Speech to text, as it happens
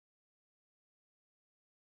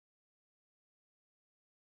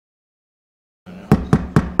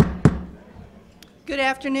Good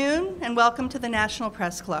afternoon and welcome to the National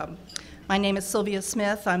Press Club. My name is Sylvia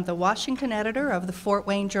Smith. I'm the Washington editor of the Fort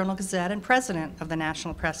Wayne Journal-Gazette and president of the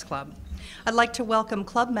National Press Club. I'd like to welcome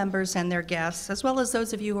club members and their guests, as well as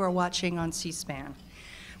those of you who are watching on C-SPAN.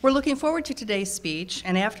 We're looking forward to today's speech,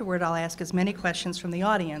 and afterward I'll ask as many questions from the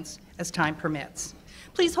audience as time permits.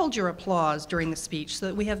 Please hold your applause during the speech so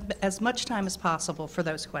that we have as much time as possible for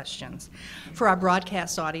those questions. For our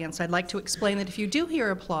broadcast audience, I'd like to explain that if you do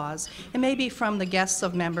hear applause, it may be from the guests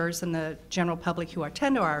of members and the general public who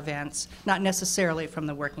attend to our events, not necessarily from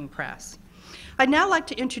the working press. I'd now like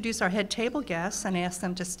to introduce our head table guests and ask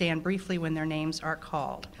them to stand briefly when their names are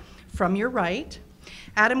called. From your right,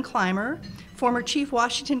 Adam Clymer, former chief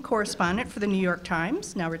Washington correspondent for the New York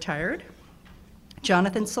Times, now retired.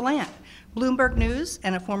 Jonathan Salant, Bloomberg News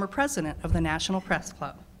and a former president of the National Press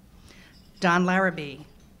Club. Don Larrabee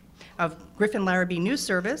of Griffin Larrabee News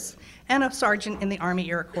Service and a sergeant in the Army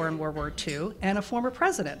Air Corps in World War II and a former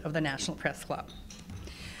president of the National Press Club.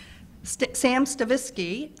 Sam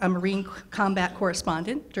Stavisky, a Marine combat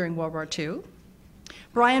correspondent during World War II.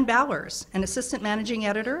 Brian Bowers, an assistant managing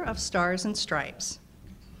editor of Stars and Stripes.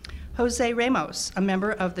 Jose Ramos, a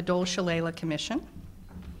member of the Dole-Shalala Commission,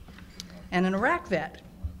 and an Iraq vet.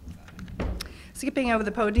 Skipping over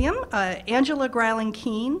the podium, Angela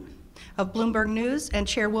Greiling-Keene of Bloomberg News and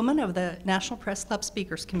chairwoman of the National Press Club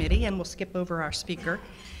Speakers Committee, and we'll skip over our speaker.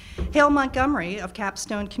 Hale Montgomery of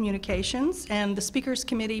Capstone Communications and the Speakers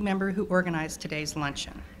Committee member who organized today's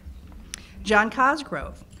luncheon. John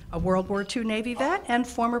Cosgrove, a World War II Navy vet and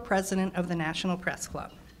former president of the National Press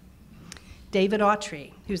Club. David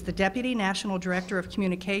Autry, who's the Deputy National Director of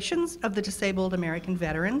Communications of the Disabled American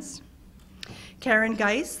Veterans. Karen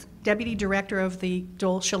Geis, Deputy Director of the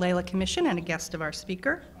Dole-Shalala Commission and a guest of our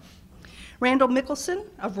speaker. Randall Mickelson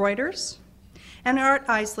of Reuters. And Art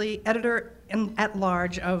Isley,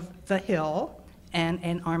 Editor-at-Large of The Hill and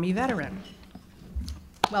an Army veteran.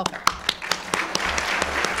 Welcome.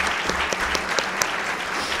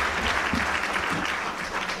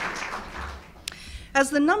 As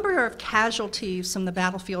the number of casualties from the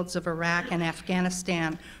battlefields of Iraq and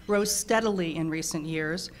Afghanistan rose steadily in recent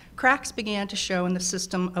years, cracks began to show in the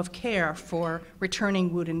system of care for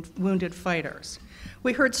returning wounded fighters.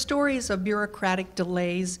 We heard stories of bureaucratic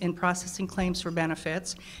delays in processing claims for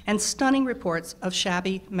benefits and stunning reports of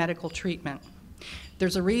shabby medical treatment.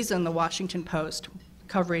 There's a reason the Washington Post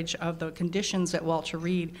coverage of the conditions at Walter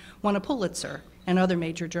Reed won a Pulitzer and other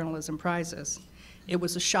major journalism prizes. It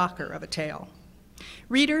was a shocker of a tale.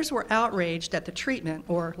 Readers were outraged at the treatment,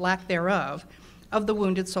 or lack thereof, of the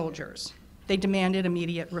wounded soldiers. They demanded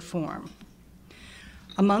immediate reform.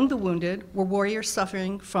 Among the wounded were warriors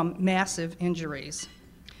suffering from massive injuries.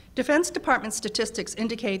 Defense Department statistics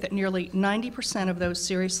indicate that nearly 90% of those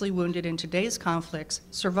seriously wounded in today's conflicts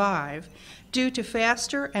survive due to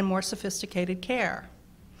faster and more sophisticated care.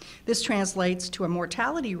 This translates to a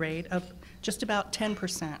mortality rate of just about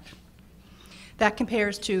 10%. That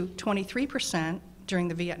compares to 23% during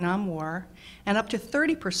the Vietnam War and up to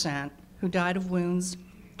 30% who died of wounds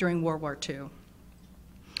during World War II.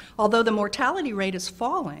 Although the mortality rate is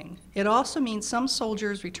falling, it also means some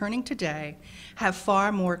soldiers returning today have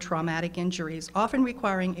far more traumatic injuries, often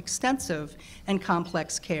requiring extensive and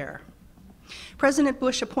complex care. President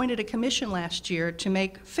Bush appointed a commission last year to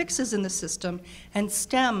make fixes in the system and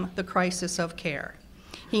stem the crisis of care.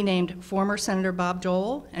 He named former Senator Bob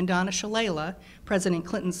Dole and Donna Shalala, President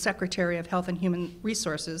Clinton's Secretary of Health and Human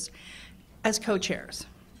Resources, as co-chairs.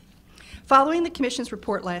 Following the Commission's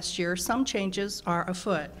report last year, some changes are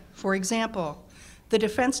afoot. For example, the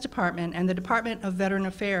Defense Department and the Department of Veteran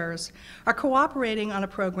Affairs are cooperating on a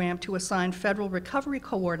program to assign federal recovery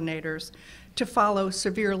coordinators to follow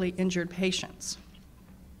severely injured patients.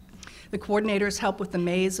 The coordinators help with the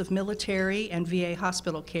maze of military and VA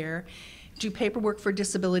hospital care, do paperwork for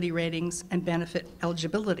disability ratings and benefit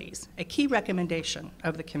eligibilities, a key recommendation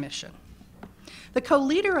of the Commission. The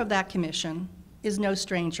co-leader of that commission is no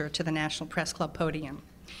stranger to the National Press Club podium.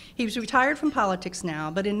 He's retired from politics now,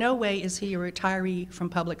 but in no way is he a retiree from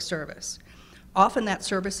public service. Often that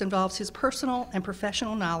service involves his personal and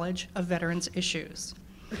professional knowledge of veterans' issues.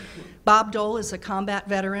 Bob Dole is a combat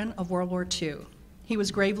veteran of World War II. He was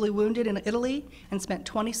gravely wounded in Italy and spent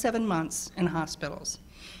 27 months in hospitals.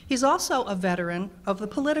 He's also a veteran of the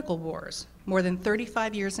political wars, more than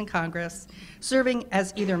 35 years in Congress, serving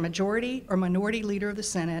as either majority or minority leader of the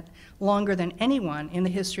Senate longer than anyone in the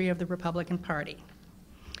history of the Republican Party.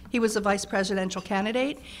 He was a vice presidential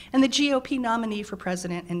candidate and the GOP nominee for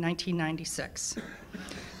president in 1996.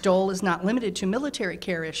 Dole is not limited to military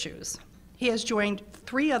care issues. He has joined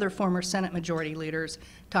 3 other former Senate Majority Leaders,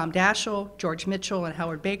 Tom Daschle, George Mitchell, and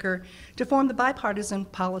Howard Baker, to form the Bipartisan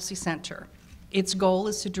Policy Center. Its goal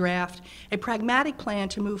is to draft a pragmatic plan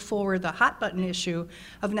to move forward the hot-button issue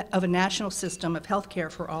of a national system of health care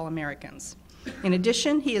for all Americans. In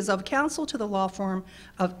addition, he is of counsel to the law firm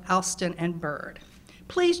of Alston and Bird.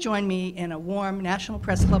 Please join me in a warm National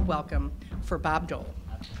Press Club welcome for Bob Dole.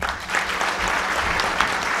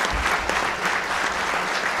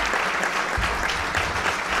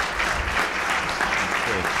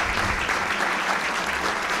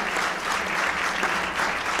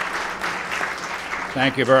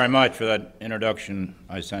 Thank you very much for that introduction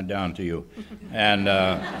I sent down to you. And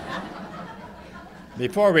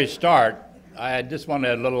before we start, I just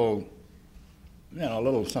wanted a little, a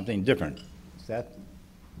little something different. Is that?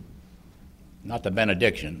 Not the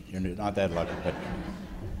benediction. You're not that lucky, but.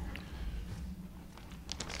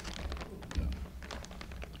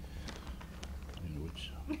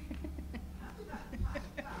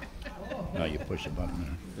 No, you push the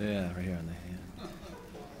button there. Yeah, right here on the hand.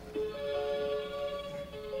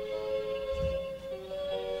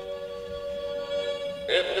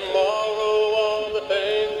 If tomorrow all the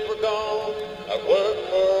things were gone I've worked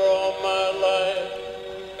for all my life,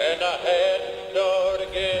 and I had to start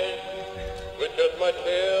again with just my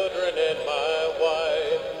children and my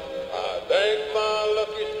wife, I thank my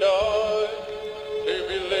lucky stars to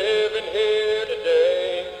be living here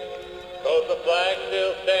today, 'cause the flag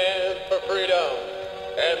still stands for freedom,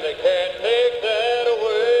 and they can't take that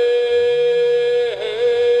away.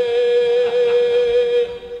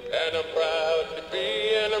 And I'm proud to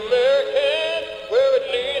be an American, where at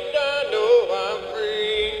least I know I'm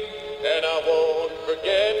free. And I won't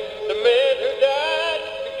forget the men who died,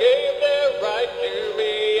 who gave their right to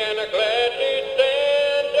me. And I gladly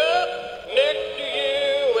stand up next to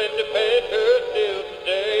you and defend her still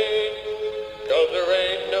today. 'Cause there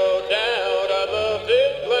ain't no doubt I love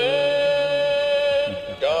this land.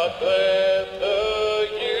 God bless the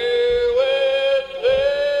USA.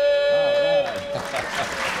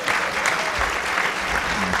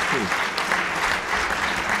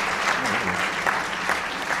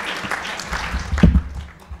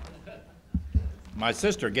 My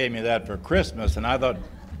sister gave me that for Christmas, and I thought it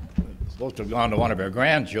was supposed to have gone to one of her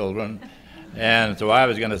grandchildren, and so I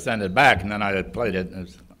was going to send it back, and then I had played it, and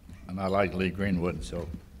I like Lee Greenwood, so.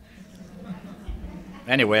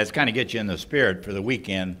 Anyway, it's kind of get you in the spirit for the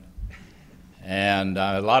weekend, and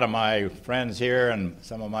a lot of my friends here and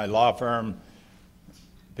some of my law firm,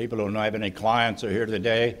 people who don't have any clients are here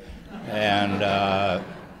today, and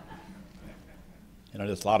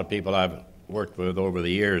just a lot of people I've worked with over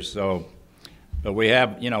the years, so. But we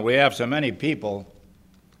have so many people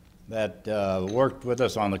that worked with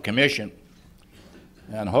us on the commission.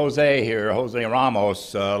 And Jose here, Jose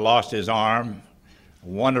Ramos, lost his arm, a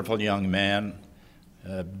wonderful young man,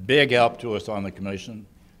 big help to us on the commission.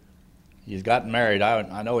 He's gotten married.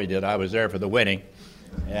 I know he did. I was there for the wedding.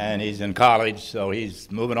 And he's in college, so he's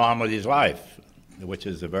moving on with his life, which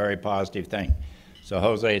is a very positive thing. So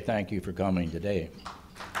Jose, thank you for coming today.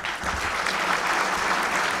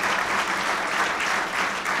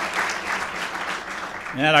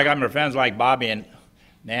 And I got my friends like Bobby and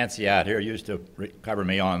Nancy out here used to cover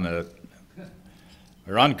me on or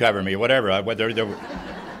uncover me, whatever, whether they're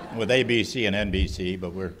with ABC and NBC,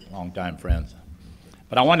 but we're longtime friends.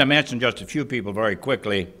 But I want to mention just a few people very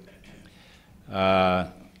quickly.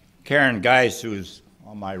 Karen Geis, who's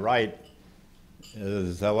on my right,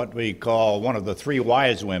 is what we call one of the 3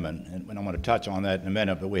 wise women, and I'm going to touch on that in a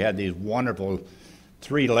minute, but we had these wonderful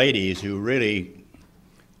 3 ladies who really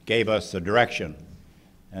gave us the direction.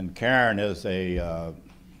 And Karen is a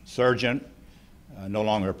surgeon, no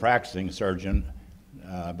longer a practicing surgeon,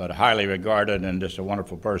 but highly regarded and just a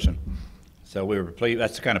wonderful person. So we were pleased.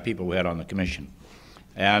 That's the kind of people we had on the commission.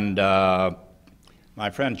 And my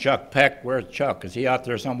friend Chuck Peck, where's Chuck? Is he out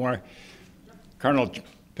there somewhere? Colonel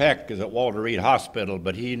Peck is at Walter Reed Hospital,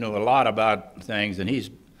 but he knew a lot about things, and he's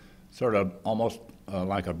sort of almost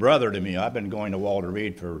like a brother to me. I've been going to Walter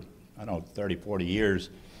Reed for, 30, 40 years.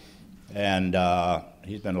 And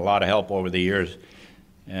he's been a lot of help over the years,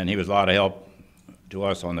 and he was a lot of help to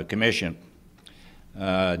us on the commission.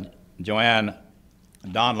 Joanne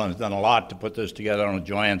Donlan's done a lot to put this together. I don't know if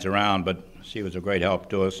Joanne's around, but she was a great help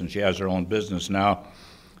to us, and she has her own business now,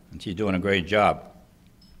 and she's doing a great job.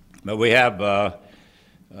 But we have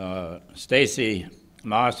Stacy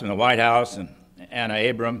Moss in the White House and Anna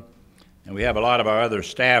Abram, and we have a lot of our other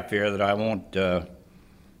staff here that I won't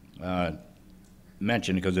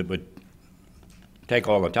mention because it would take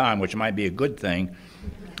all the time, which might be a good thing.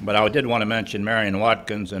 But I did want to mention Marion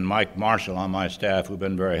Watkins and Mike Marshall on my staff, who've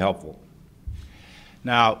been very helpful.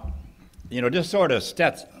 Now, just sort of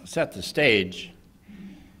set the stage.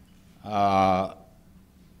 I've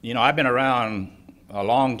been around a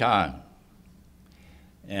long time,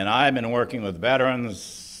 and I've been working with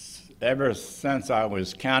veterans ever since I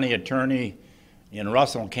was county attorney in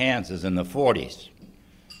Russell, Kansas in the 40s,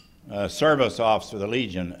 service officer of the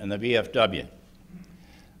Legion and the VFW.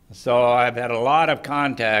 So I've had a lot of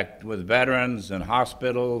contact with veterans and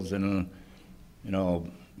hospitals and,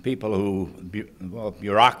 people who,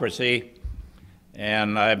 bureaucracy,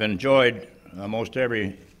 and I've enjoyed most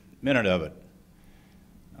every minute of it.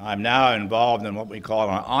 I'm now involved in what we call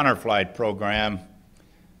an honor flight program,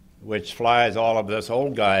 which flies all of us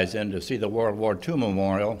old guys in to see the World War II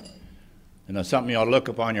Memorial. And it's something you'll look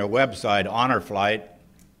up on your website, Honor Flight.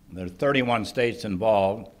 There are 31 states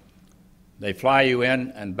involved. They fly you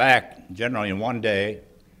in and back generally in one day.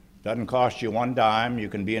 Doesn't cost you one dime. You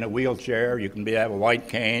can be in a wheelchair. You can have a white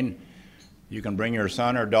cane. You can bring your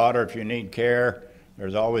son or daughter if you need care.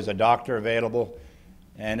 There's always a doctor available.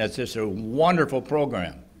 And it's just a wonderful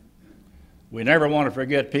program. We never want to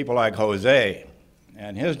forget people like Jose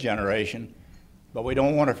and his generation, but we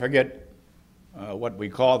don't want to forget what we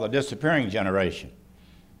call the disappearing generation.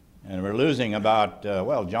 And we're losing about,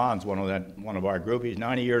 John's one of our group. He's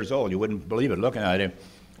 90 years old. You wouldn't believe it looking at him.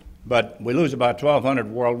 But we lose about 1,200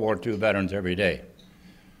 World War II veterans every day.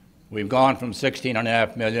 We've gone from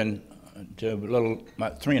 16.5 million to a little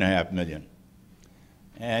 3.5 million.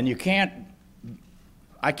 And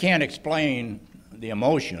I can't explain the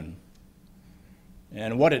emotion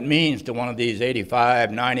and what it means to one of these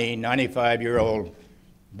 85, 90, 95-year-old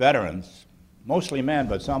veterans, mostly men,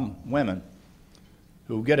 but some women,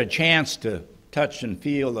 who get a chance to touch and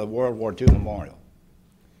feel the World War II Memorial.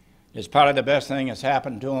 It's probably the best thing that's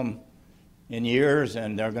happened to them in years,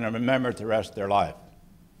 and they're going to remember it the rest of their life.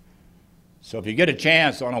 So if you get a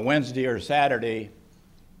chance on a Wednesday or Saturday,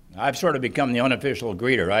 I've sort of become the unofficial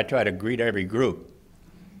greeter. I try to greet every group.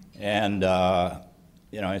 And,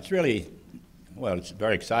 it's really, it's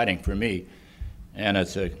very exciting for me, and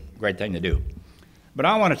it's a great thing to do. But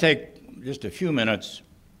I want to take just a few minutes.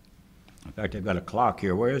 In fact, I've got a clock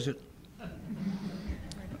here. Where is it? Right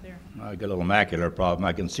there. I got a little macular problem.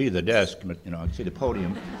 I can see the desk, but, I can see the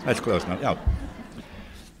podium. That's close enough. Yeah.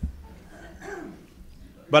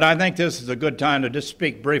 But I think this is a good time to just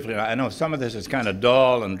speak briefly. I know some of this is kind of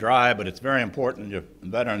dull and dry, but it's very important to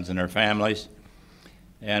veterans and their families.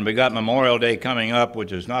 And we got Memorial Day coming up,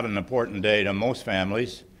 which is not an important day to most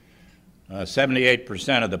families.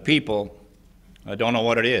 78% of the people don't know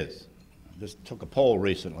what it is. I just took a poll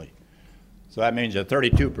recently. So that means that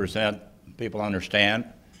 32% people understand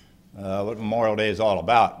what Memorial Day is all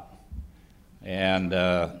about. And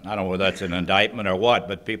I don't know whether that's an indictment or what,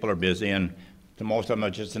 but people are busy, and to most of them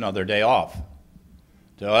it's just another day off.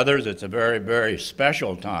 To others, it's a very, very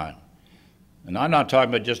special time. And I'm not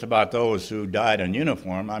talking just about those who died in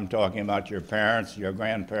uniform. I'm talking about your parents, your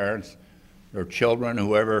grandparents, your children,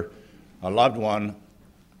 whoever a loved one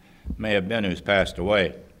may have been who's passed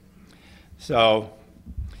away. So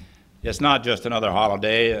it's not just another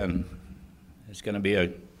holiday, and it's going to be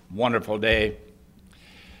a wonderful day.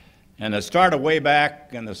 And it started way back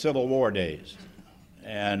in the Civil War days.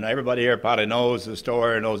 And everybody here probably knows the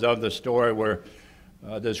story, knows of the story where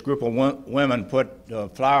this group of women put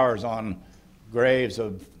flowers on graves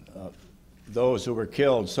of those who were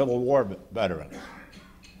killed, Civil War veterans.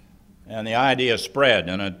 And the idea spread,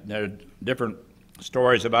 and there are different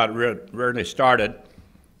stories about where they started,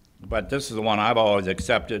 but this is the one I've always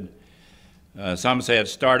accepted. Some say it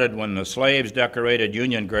started when the slaves decorated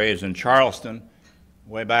Union graves in Charleston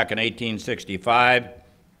way back in 1865,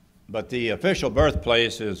 but the official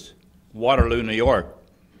birthplace is Waterloo, New York,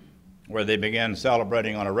 where they began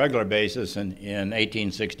celebrating on a regular basis in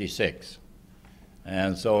 1866.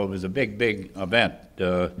 And so it was a big, big event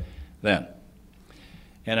then.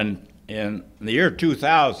 And in the year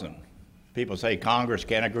 2000, people say Congress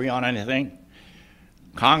can't agree on anything.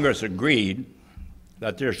 Congress agreed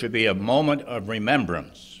that there should be a moment of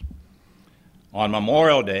remembrance on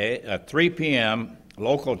Memorial Day at 3 p.m.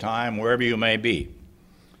 local time, wherever you may be.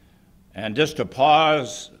 And just to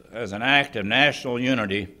pause as an act of national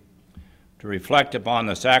unity to reflect upon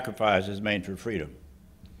the sacrifices made for freedom.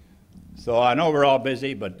 So I know we're all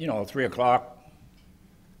busy, but 3 o'clock,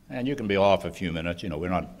 and you can be off a few minutes.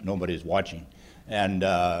 Nobody's watching. And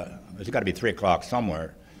it's got to be 3 o'clock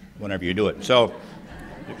somewhere whenever you do it. So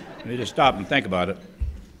you just stop and think about it.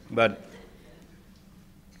 But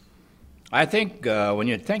I think when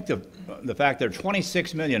you think the fact there are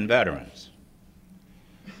 26 million veterans,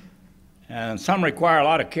 and some require a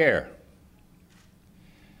lot of care.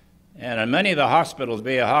 And in many of the hospitals,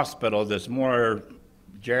 be a hospital that's more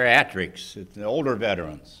geriatrics, it's the older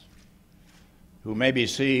veterans who maybe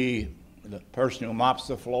see the person who mops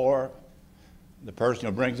the floor, the person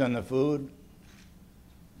who brings in the food,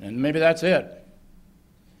 and maybe that's it.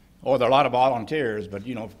 Or there are a lot of volunteers, but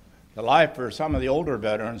you know, the life for some of the older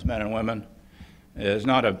veterans, men and women, is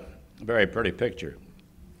not a very pretty picture.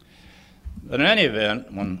 But in any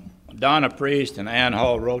event, when Donna Priest and Ann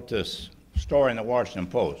Hull wrote this story in the Washington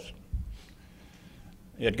Post,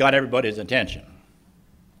 it got everybody's attention.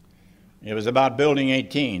 It was about Building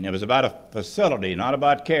 18. It was about a facility, not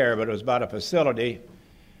about care, but it was about a facility.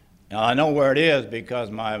 Now, I know where it is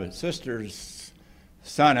because my sister's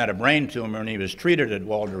son had a brain tumor and he was treated at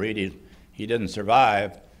Walter Reed. He didn't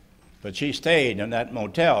survive, but she stayed in that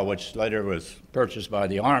motel, which later was purchased by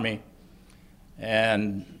the Army,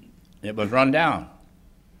 and it was run down.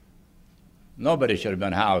 Nobody should have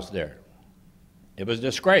been housed there. It was a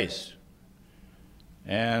disgrace.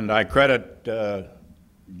 And I credit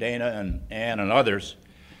Dana and Ann and others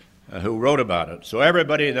who wrote about it. So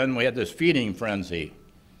everybody, then we had this feeding frenzy,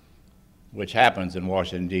 which happens in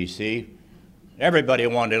Washington, D.C. Everybody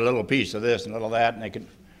wanted a little piece of this and a little of that, and they could,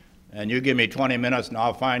 and you give me 20 minutes and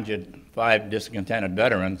I'll find you 5 discontented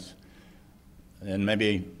veterans and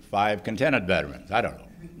maybe 5 contented veterans. I don't know.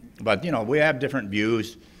 But, you know, we have different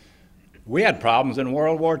views. We had problems in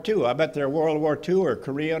World War II. I bet there are World War II or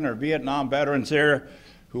Korean or Vietnam veterans here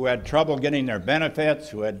who had trouble getting their benefits,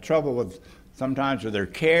 who had trouble with sometimes with their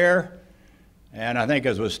care. And I think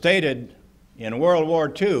as was stated, in World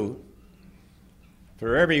War II,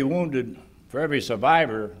 for every wounded, for every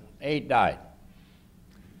survivor, 8 died.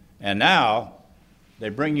 And now they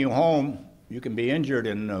bring you home, you can be injured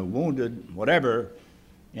and wounded, whatever,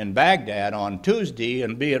 in Baghdad on Tuesday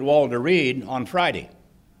and be at Walter Reed on Friday.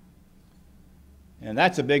 And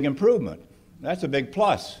that's a big improvement. That's a big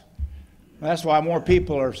plus. That's why more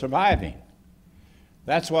people are surviving.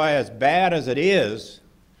 That's why, as bad as it is,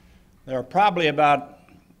 there are probably about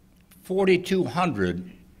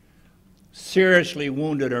 4,200 seriously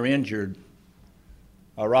wounded or injured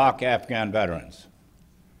Iraq-Afghan veterans.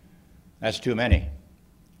 That's too many.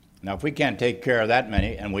 Now, if we can't take care of that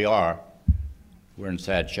many, and we are, we're in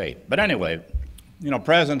sad shape. But anyway, you know,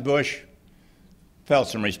 President Bush felt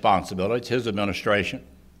some responsibility. It's his administration.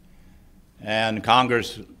 And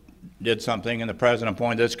Congress did something, and the President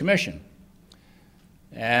appointed this commission.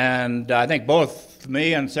 And I think both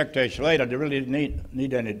me and Secretary Shalata really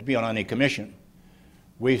need to be on any commission.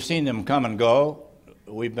 We've seen them come and go.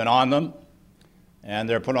 We've been on them. And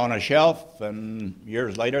they're put on a shelf, and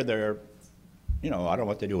years later they're, you know, I don't know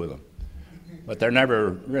what they do with them. But they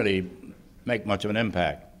never really make much of an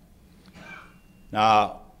impact.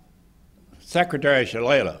 Now, Secretary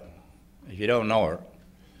Shalala, if you don't know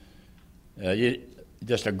her,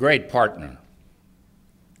 just a great partner.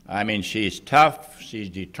 I mean, she's tough, she's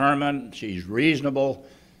determined, she's reasonable,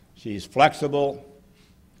 she's flexible,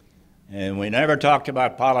 and we never talked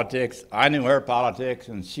about politics. I knew her politics,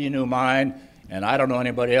 and she knew mine, and I don't know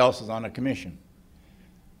anybody else is on the commission.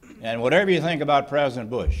 And whatever you think about President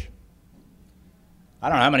Bush, I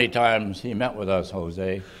don't know how many times he met with us,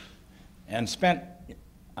 Jose, and spent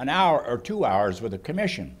an hour or 2 hours with the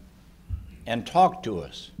commission and talked to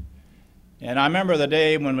us. And I remember the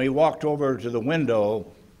day when we walked over to the window,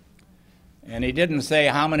 and he didn't say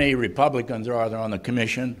how many Republicans are there on the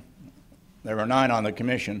commission. There were 9 on the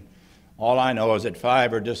commission. All I know is that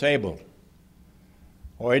 5 are disabled.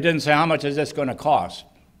 Or he didn't say how much is this going to cost.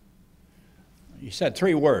 He said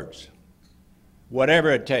 3 words: whatever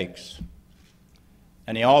it takes.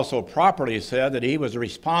 And he also properly said that he was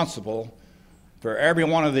responsible for every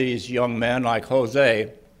one of these young men like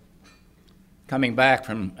Jose coming back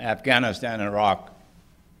from Afghanistan and Iraq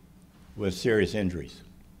with serious injuries.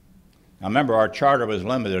 Now remember, our charter was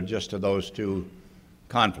limited just to those 2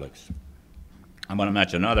 conflicts. I'm going to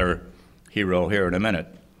mention another hero here in a minute.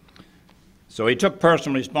 So he took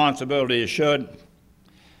personal responsibility, he should,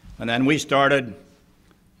 and then we started,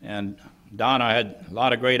 and Donna had a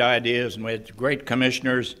lot of great ideas, and we had great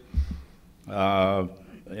commissioners.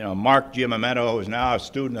 You know, Mark Giamamento is now a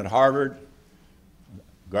student at Harvard,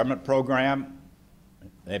 government program.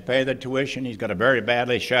 They pay the tuition. He's got a very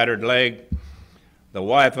badly shattered leg. The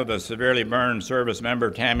wife of a severely burned service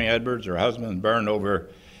member, Tammy Edwards, her husband burned over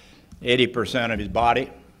 80% of his body.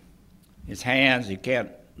 His hands, he can't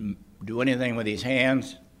do anything with his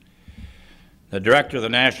hands. The director of the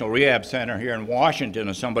National Rehab Center here in Washington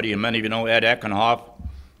is somebody many of you know, Ed Eckenhoff,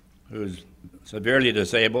 who's severely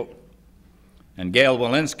disabled. And Gail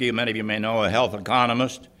Walensky, many of you may know, a health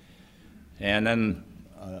economist. And then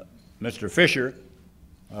Mr. Fisher,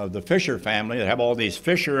 of the Fisher family, that have all these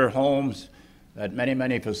Fisher homes at many,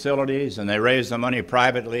 many facilities, and they raised the money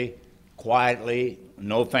privately, quietly,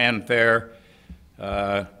 no fanfare.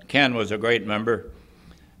 Ken was a great member.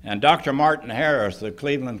 And Dr. Martin Harris, the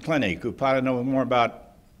Cleveland Clinic, who probably knows more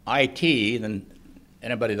about IT than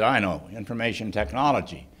anybody that I know, information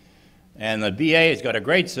technology. And the VA has got a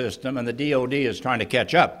great system, and the DOD is trying to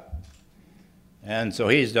catch up. And so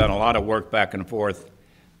he's done a lot of work back and forth.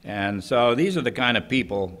 And so these are the kind of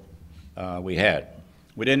people we had.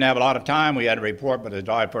 We didn't have a lot of time. We had a report, but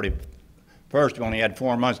July 31st, we only had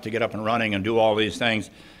 4 months to get up and running and do all these things.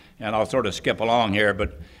 And I'll sort of skip along here,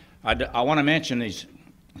 but I want to mention these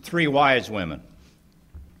 3 wise women.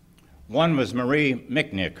 One was Marie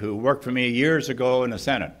Michnick, who worked for me years ago in the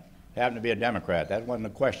Senate. Happened to be a Democrat. That wasn't a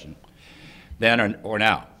question then or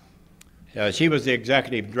now. She was the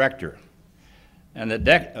executive director. And the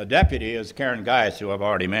deputy is Karen Geis, who I've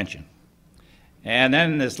already mentioned. And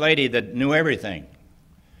then this lady that knew everything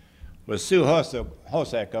was Sue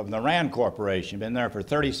Hosek of the Rand Corporation, been there for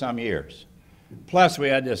 30-some years. Plus, we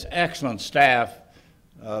had this excellent staff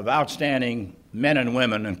of outstanding men and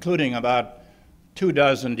women, including about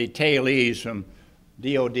 24 detailees from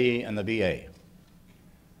DOD and the VA.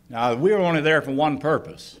 Now, we were only there for one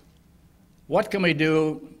purpose. What can we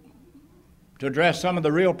do to address some of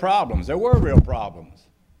the real problems? There were real problems.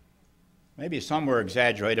 Maybe some were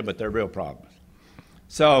exaggerated, but they're real problems.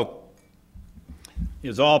 So it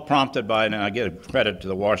was all prompted by, and I give credit to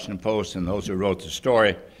the Washington Post and those who wrote the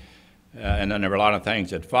story, and then there were a lot of things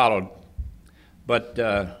that followed. But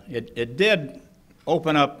it did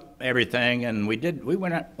open up everything, and we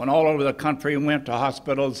went all over the country and went to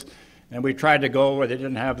hospitals, and we tried to go where they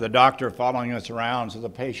didn't have the doctor following us around so the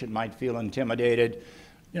patient might feel intimidated.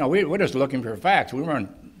 You know, we're just looking for facts. We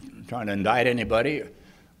weren't trying to indict anybody.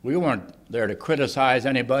 We weren't there to criticize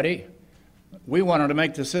anybody. We wanted to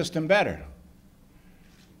make the system better.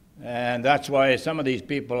 And that's why some of these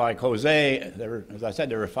people like Jose, as I said,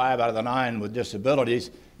 there were 5 out of the 9 with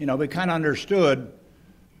disabilities. You know, we kind of understood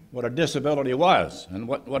what a disability was and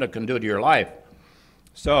what it can do to your life.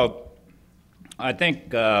 So I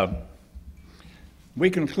think we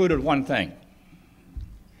concluded one thing.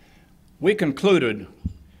 We concluded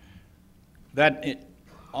that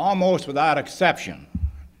almost without exception,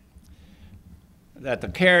 that the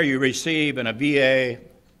care you receive in a VA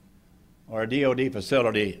or a DOD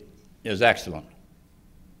facility is excellent.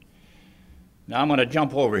 Now I'm going to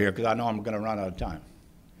jump over here because I know I'm going to run out of time.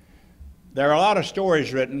 There are a lot of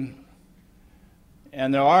stories written,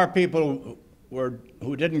 and there are people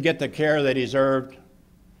who didn't get the care they deserved,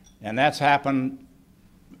 and that's happened,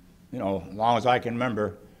 you know, as long as I can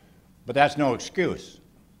remember, but that's no excuse.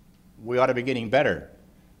 We ought to be getting better,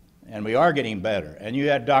 and we are getting better. And you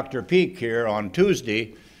had Dr. Peek here on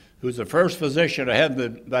Tuesday, who's the first physician to head the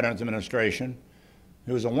Veterans Administration,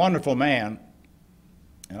 who's a wonderful man,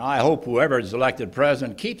 and I hope whoever is elected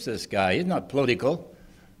president keeps this guy. He's not political.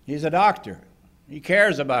 He's a doctor. He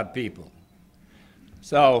cares about people.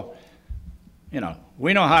 So, you know,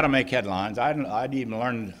 we know how to make headlines. I'd even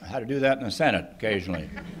learn how to do that in the Senate occasionally.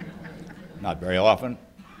 Not very often.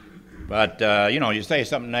 But, you know, you say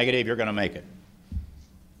something negative, you're going to make it.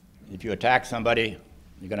 If you attack somebody,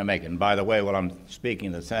 you're going to make it. And by the way, while I'm speaking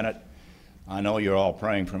in the Senate, I know you're all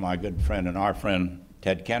praying for my good friend and our friend,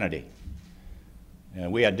 Ted Kennedy.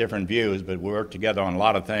 And we had different views, but we worked together on a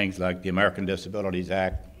lot of things like the American Disabilities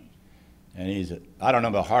Act. And I don't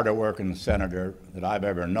know a harder working senator that I've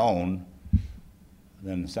ever known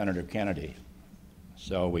than Senator Kennedy.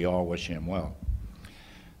 So we all wish him well.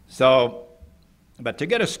 So, but to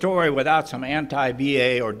get a story without some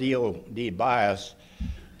anti-VA or DOD bias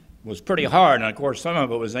was pretty hard. And of course, some of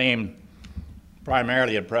it was aimed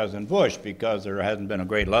primarily at President Bush because there hasn't been a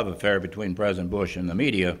great love affair between President Bush and the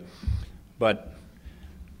media. But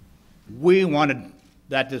we wanted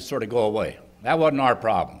that to sort of go away. That wasn't our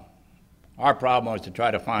problem. Our problem was to try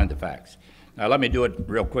to find the facts. Now, let me do it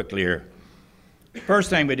real quickly here. First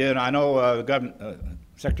thing we did, I know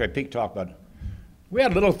Secretary Peek talked about it, we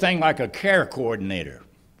had a little thing like a care coordinator.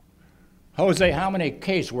 Jose, how many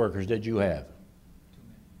caseworkers did you have?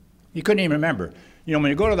 You couldn't even remember. You know, when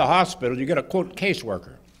you go to the hospital, you get a, quote,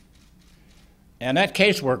 caseworker. And that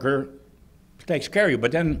caseworker takes care of you,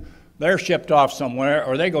 but then they're shipped off somewhere,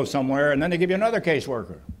 or they go somewhere, and then they give you another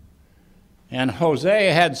caseworker. And Jose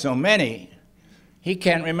had so many, he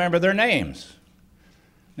can't remember their names.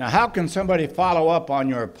 Now, how can somebody follow up on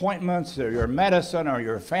your appointments or your medicine or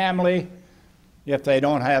your family if they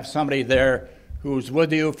don't have somebody there who's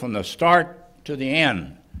with you from the start to the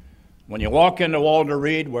end? When you walk into Walter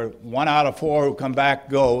Reed, where 1 out of 4 who come back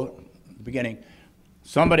go at the beginning,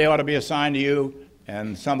 somebody ought to be assigned to you,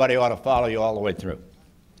 and somebody ought to follow you all the way through.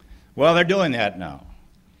 Well, they're doing that now.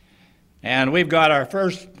 And we've got our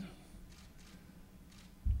first,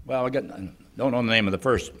 well, don't know the name of the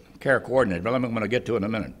first care coordinator, but I'm going to get to it in a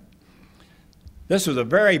minute. This was a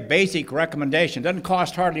very basic recommendation. It doesn't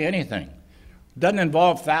cost hardly anything. It doesn't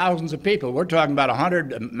involve thousands of people. We're talking about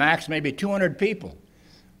 100, max maybe 200 people.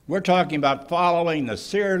 We're talking about following the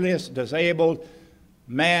serious disabled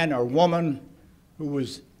man or woman who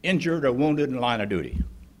was injured or wounded in the line of duty.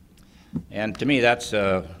 And to me, that's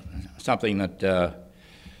something that I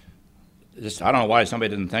don't know why somebody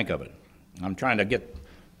didn't think of it. I'm trying to get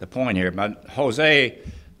the point here. But Jose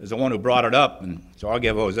is the one who brought it up, and so I'll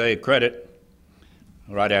give Jose credit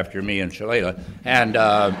right after me and Shalala. And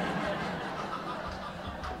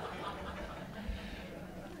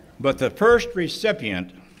but the first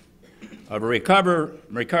recipient of a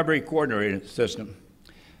recovery coordinator system,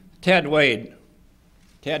 Ted Wade,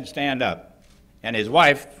 Ted, stand up, and his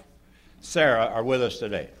wife, Sarah, are with us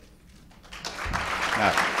today.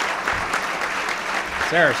 Now,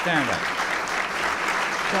 Sarah, stand up.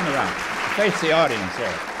 Turn around. Face the audience,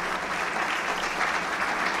 Sarah.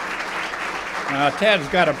 Now, Ted's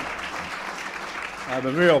got a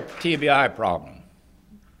real TBI problem.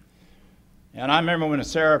 And I remember when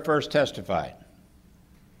Sarah first testified.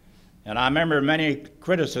 And I remember many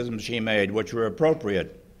criticisms she made, which were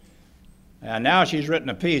appropriate. And now she's written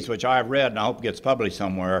a piece, which I've read and I hope gets published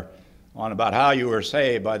somewhere, on about how you were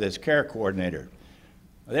saved by this care coordinator.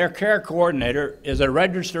 Their care coordinator is a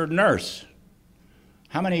registered nurse.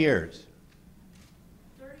 How many years?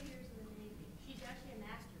 30 years in the Navy. She's actually a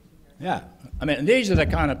master's nurse. Yeah. I mean, these are the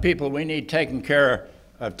kind of people we need taking care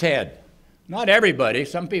of Ted. Not everybody.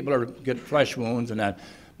 Some people get flesh wounds and that.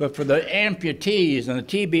 But for the amputees and the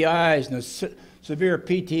TBIs and the severe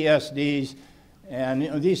PTSDs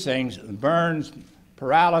and these things, burns,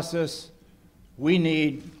 paralysis, we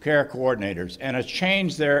need care coordinators. And it's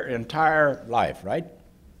changed their entire life, right?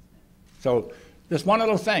 So this one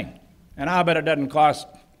little thing. And I bet it doesn't cost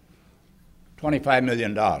 $25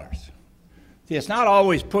 million. See, it's not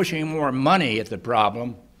always pushing more money at the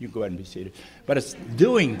problem. You go ahead and be seated. But it's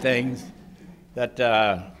doing things that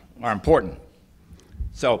are important.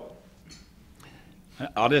 So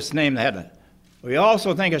I'll just name the headline. We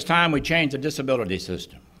also think it's time we change the disability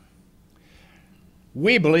system.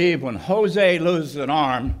 We believe when Jose loses an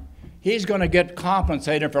arm, he's going to get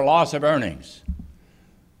compensated for loss of earnings.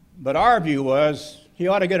 But our view was he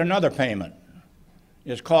ought to get another payment.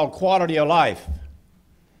 It's called quality of life.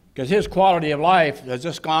 Because his quality of life has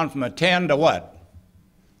just gone from a 10 to what?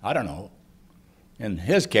 I don't know. In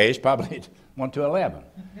his case, probably 1 to 11.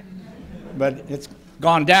 But it's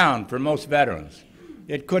gone down for most veterans.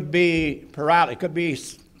 It could be paralysis, it could be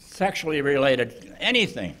sexually related,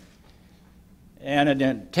 anything. And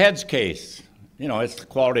in Ted's case, you know, its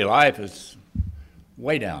quality of life is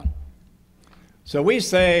way down. So we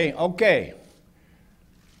say, okay,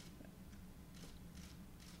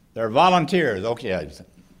 they're volunteers. Okay,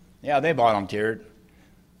 yeah, they volunteered.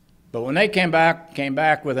 But when they came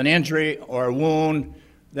back with an injury or a wound,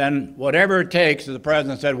 then whatever it takes, as the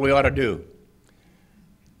president said, we ought to do.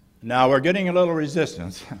 Now, we're getting a little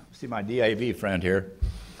resistance. See my DAV friend here,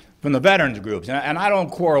 from the veterans groups. And I don't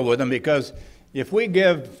quarrel with them, because if we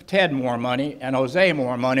give Ted more money and Jose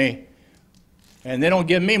more money, and they don't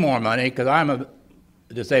give me more money because I'm a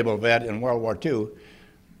disabled vet in World War II,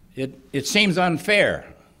 it seems unfair.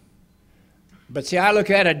 But see, I look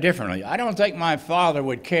at it differently. I don't think my father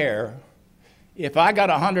would care if I got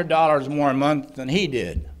 $100 more a month than he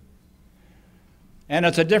did. And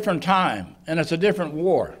it's a different time, and it's a different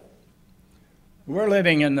war. We're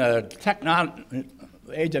living in the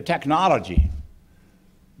age of technology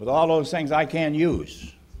with all those things I can't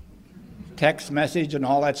use. Text message and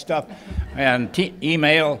all that stuff, and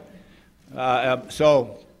email. But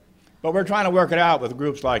we're trying to work it out with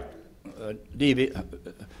groups like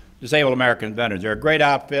Disabled American Veterans. They're a great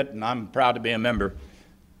outfit, and I'm proud to be a member.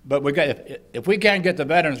 But if we can't get the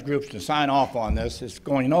veterans groups to sign off on this, it's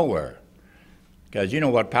going nowhere. Because you know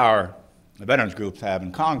what power the veterans groups have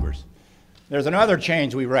in Congress. There's another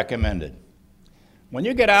change we recommended. When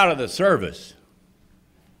you get out of the service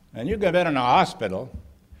and you get in a hospital,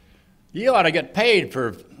 you ought to get paid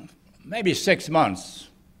for maybe 6 months.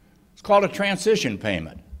 It's called a transition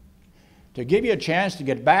payment, to give you a chance to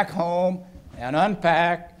get back home and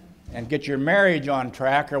unpack and get your marriage on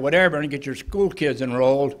track or whatever, and get your school kids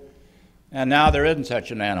enrolled, and now there isn't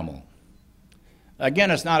such an animal.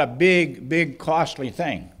 Again, it's not a big, costly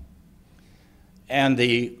thing. And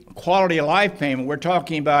the quality of life payment, we're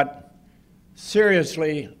talking about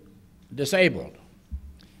seriously disabled.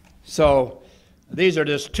 So these are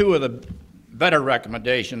just two of the better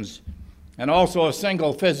recommendations. and also a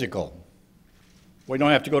single physical. We don't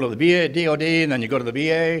have to go to the VA, DOD, and then you go to the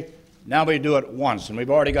VA. Now we do it once, and we've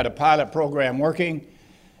already got a pilot program working,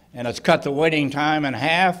 and it's cut the waiting time in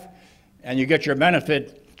half, and you get your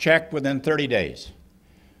benefit check within 30 days.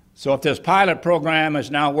 So if this pilot program is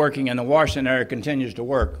now working and the Washington area continues to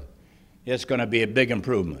work, it's going to be a big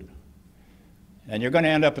improvement. And you're going to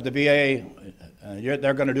end up at the VA,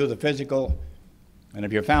 they're going to do the physical, and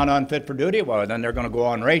if you're found unfit for duty, well, then they're going to go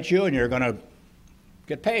on and rate you, and you're going to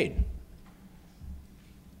get paid.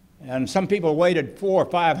 And some people waited 400 or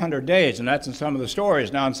 500 days, and that's in some of the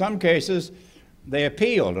stories. Now, in some cases, they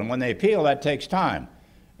appealed, and when they appeal, that takes time,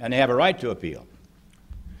 and they have a right to appeal.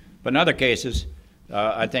 But in other cases,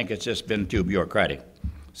 I think it's just been too bureaucratic.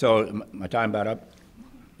 So, my time about up?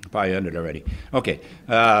 Probably ended already. Okay.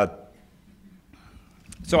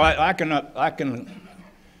 So I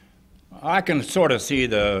can sort of see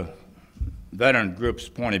the veteran group's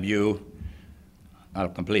point of view,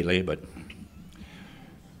 not completely, but.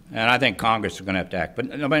 And I think Congress is going to have to act. But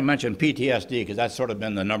nobody mentioned PTSD, because that's sort of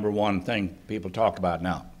been the #1 thing people talk about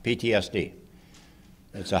now, PTSD.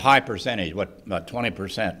 It's a high percentage, about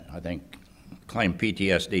 20%, I think, claim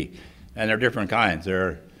PTSD. And they're different kinds.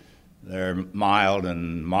 They're mild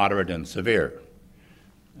and moderate and severe.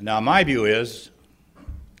 Now, my view is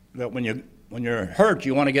that when you're hurt,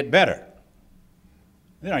 you want to get better.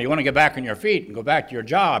 You know, you want to get back on your feet and go back to your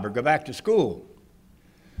job or go back to school.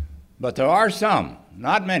 But there are some,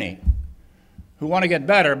 not many, who want to get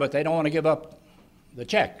better, but they don't want to give up the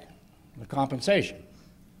check, the compensation.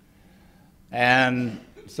 And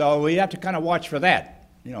so we have to kind of watch for that.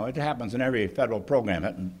 You know, it happens in every federal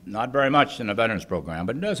program. Not very much in the veterans program,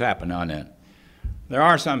 but it does happen now and then. There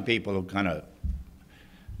are some people who kind of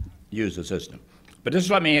use the system. But just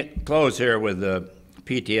let me close here with the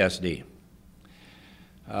PTSD.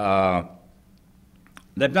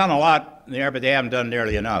 They've done a lot there, but they haven't done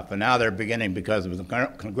nearly enough. And now they're beginning, because of the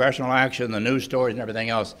congressional action, the news stories, and everything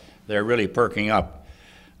else, they're really perking up.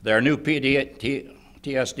 There are new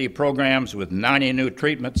PTSD programs with 90 new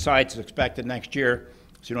treatment sites expected next year,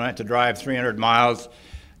 so you don't have to drive 300 miles.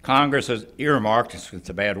 Congress has earmarked, it's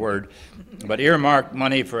a bad word, but earmarked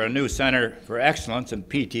money for a new center for excellence in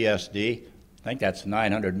PTSD. I think that's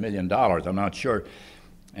 $900 million, I'm not sure,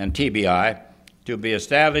 and TBI, to be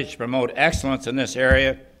established to promote excellence in this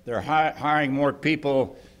area. They're hiring more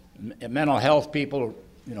people, mental health people,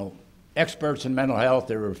 you know, experts in mental health.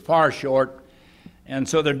 They were far short. And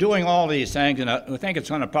so they're doing all these things, and I think it's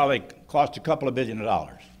going to probably cost a couple of $1 billion.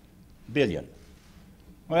 Billion.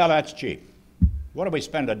 Well, that's cheap. What do we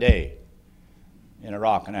spend a day in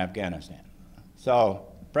Iraq and Afghanistan? So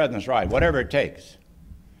the President's right, whatever it takes.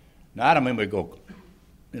 Now, I don't mean we go,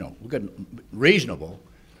 you know, we could reasonable,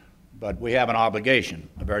 but we have an obligation,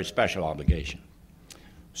 a very special obligation.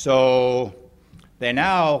 So they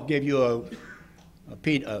now give you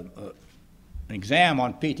an exam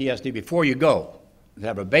on PTSD before you go. They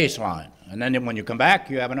have a baseline, and then when you come back,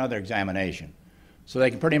 you have another examination. So they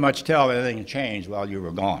can pretty much tell everything changed while you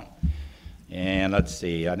were gone. And let's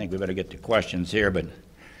see, I think we better get to questions here, but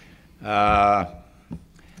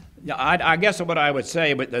yeah, I guess what I would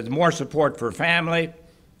say, but there's more support for family.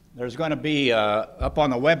 There's going to be up on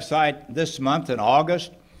the website this month in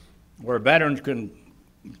August, where veterans can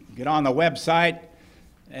get on the website,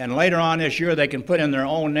 and later on this year they can put in their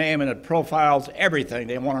own name, and it profiles everything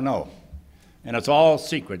they want to know. And it's all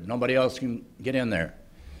secret. Nobody else can get in there.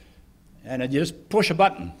 And you just push a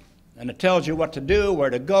button, and it tells you what to do,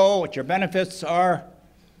 where to go, what your benefits are.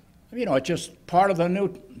 You know, it's just part of the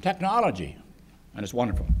new technology, and it's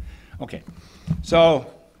wonderful. Okay,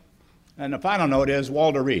 so, and the final note is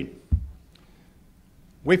Walter Reed.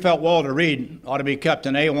 We felt Walter Reed ought to be kept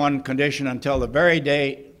in A1 condition until the very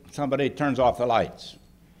day somebody turns off the lights.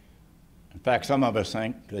 In fact, some of us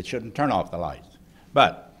think they shouldn't turn off the lights,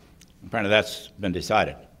 but apparently that's been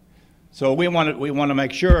decided. So we want to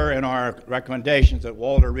make sure in our recommendations that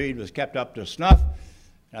Walter Reed was kept up to snuff.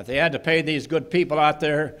 And if they had to pay these good people out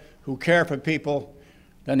there who care for people,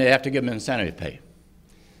 then they have to give them incentive pay.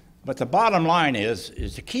 But the bottom line is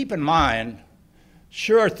to keep in mind,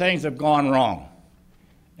 sure, things have gone wrong.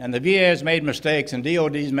 And the VA has made mistakes and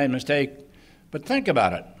DOD has made mistakes, but think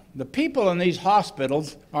about it. The people in these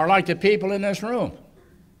hospitals are like the people in this room.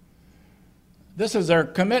 This is their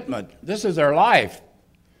commitment. This is their life,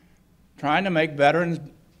 trying to make veterans,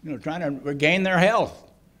 you know, trying to regain their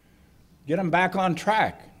health, get them back on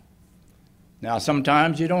track. Now,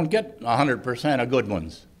 sometimes you don't get 100% of good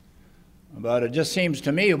ones, but it just seems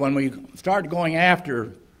to me when we start going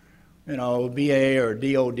after, you know, VA or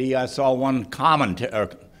DOD, I saw one commentary,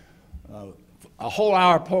 a whole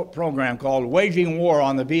hour program called Waging War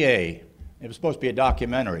on the VA. It was supposed to be a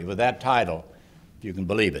documentary with that title, if you can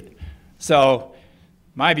believe it. So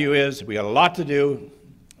my view is we got a lot to do.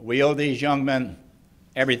 We owe these young men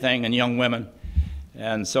everything, and young women.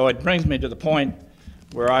 And so it brings me to the point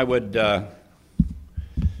where I would, if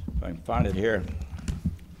I can find it here,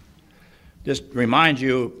 just remind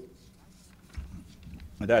you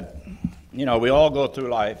that, you know, we all go through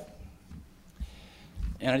life,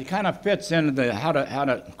 and it kind of fits into the how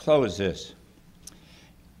to close this.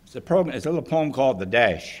 It's a little poem called "The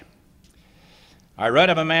Dash." I read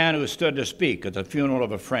of a man who stood to speak at the funeral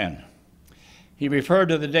of a friend. He referred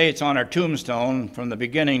to the dates on her tombstone from the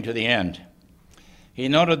beginning to the end. He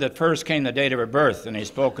noted that first came the date of her birth, and he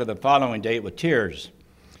spoke of the following date with tears.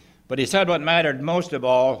 But he said what mattered most of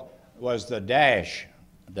all was the dash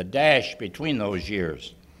between those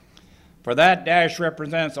years. For that dash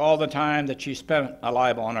represents all the time that she spent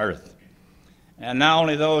alive on earth. And now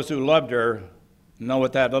only those who loved her know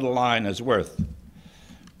what that little line is worth.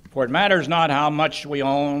 For it matters not how much we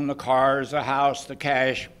own, the cars, the house, the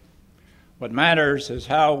cash. What matters is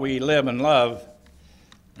how we live and love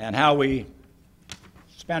and how we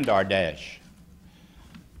spend our dash.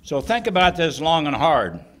 So think about this long and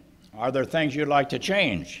hard. Are there things you'd like to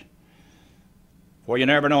change? For you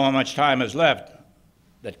never know how much time is left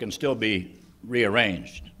that can still be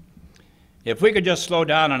rearranged. If we could just slow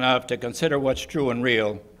down enough to consider what's true and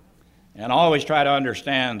real, and always try to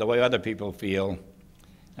understand the way other people feel,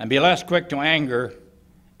 and be less quick to anger,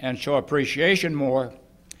 and show appreciation more,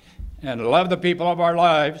 and love the people of our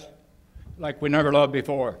lives like we never loved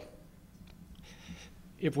before.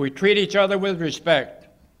 If we treat each other with respect,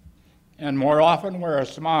 and more often wear a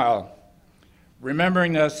smile,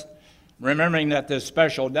 remembering that this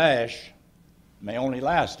special dash may only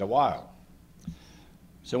last a while.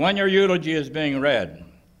 So when your eulogy is being read,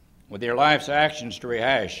 with your life's actions to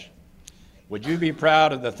rehash, would you be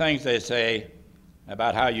proud of the things they say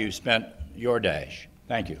about how you spent your dash?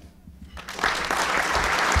 Thank you.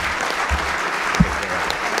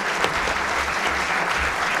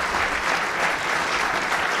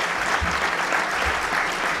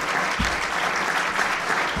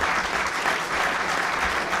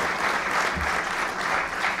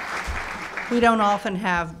 We don't often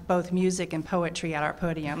have both music and poetry at our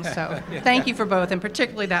podium, so thank you for both, and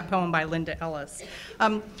particularly that poem by Linda Ellis.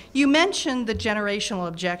 You mentioned the generational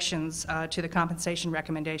objections to the compensation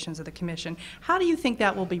recommendations of the Commission. How do you think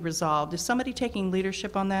that will be resolved? Is somebody taking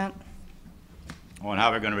leadership on that? On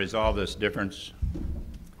how we're going to resolve this difference?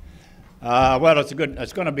 Well,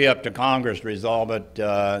 it's going to be up to Congress to resolve it.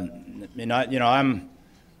 I'm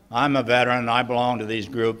a veteran. I belong to these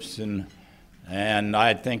groups, and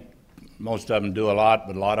I think most of them do a lot,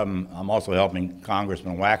 but a lot of them, I'm also helping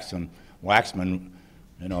Congressman Waxman,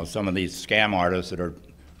 you know, some of these scam artists that are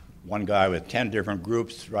one guy with 10 different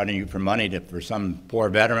groups writing you for money for some poor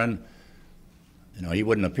veteran. You know, he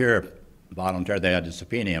wouldn't appear voluntarily. They had to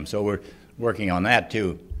subpoena him. So we're working on that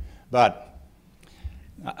too. But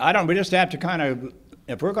we just have to kind of,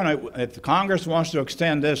 if the Congress wants to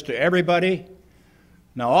extend this to everybody,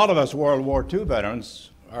 now all of us World War II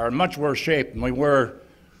veterans are in much worse shape than we were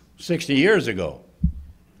 60 years ago.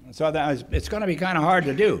 So it's going to be kind of hard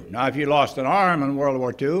to do. Now, if you lost an arm in World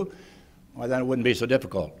War II, well, then it wouldn't be so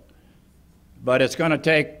difficult. But it's going to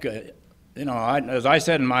take, as I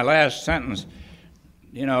said in my last sentence,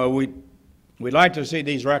 we'd like to see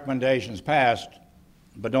these recommendations passed,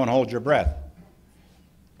 but don't hold your breath.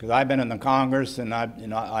 Because I've been in the Congress, and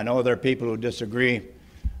I know there are people who disagree,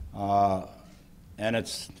 and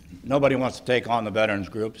nobody wants to take on the veterans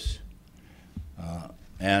groups.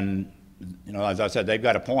 And, as I said, they've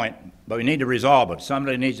got a point, but we need to resolve it.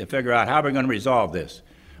 Somebody needs to figure out how we're going to resolve this.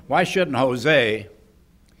 Why shouldn't Jose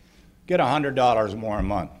get $100 more a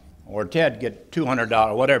month, or Ted get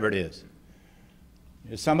 $200, whatever it is?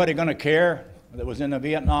 Is somebody going to care that was in the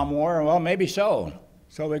Vietnam War? Well, maybe so.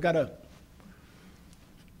 So we've got to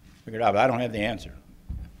figure it out, but I don't have the answer.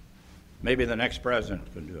 Maybe the next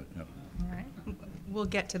president can do it. No. All right. We'll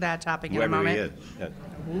get to that topic in a moment. Whoever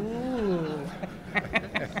he is. Ooh.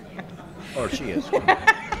 Or she is.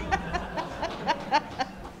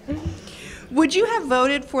 Would you have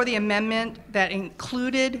voted for the amendment that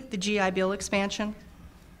included the GI Bill expansion?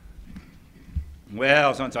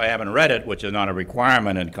 Well, since I haven't read it, which is not a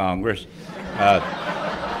requirement in Congress,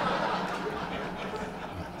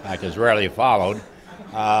 fact is rarely followed,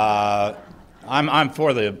 I'm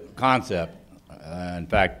for the concept. In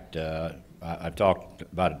fact, I've talked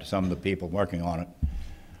about it to some of the people working on it.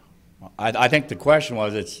 I think the question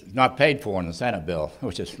was it's not paid for in the Senate bill,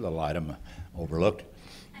 which is a little item overlooked,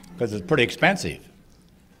 because it's pretty expensive.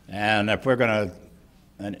 And if we're going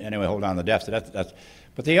to, anyway, hold on the deficit,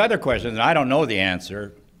 But the other question, and I don't know the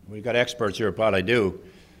answer, we've got experts here who probably do,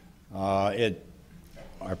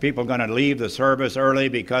 are people going to leave the service early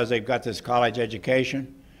because they've got this college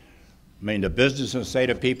education? I mean, the businesses say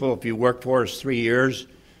to people, if you work for us 3 years,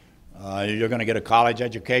 you're going to get a college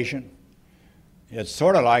education. It's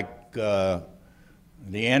sort of like the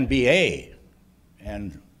NBA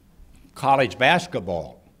and college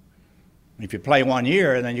basketball. If you play 1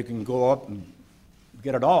 year, then you can go up and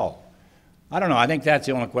get it all. I don't know. I think that's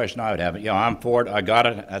the only question I would have. You know, I'm for it. I got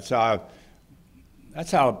it. That's how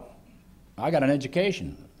I got an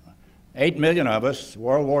education. 8 million of us,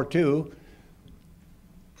 World War II,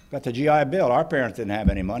 got the GI Bill. Our parents didn't have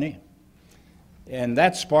any money. And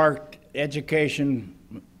that sparked education.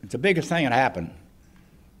 It's the biggest thing that happened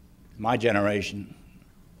in my generation.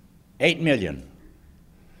 8 million.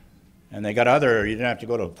 And they got other, you didn't have to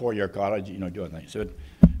go to a 4-year college, you know, do anything. So,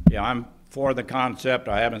 yeah, I'm for the concept.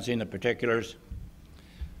 I haven't seen the particulars,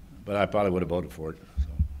 but I probably would have voted for it, so,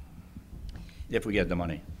 if we get the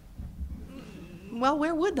money. Well,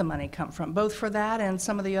 where would the money come from, both for that and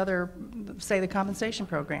some of the other, say, the compensation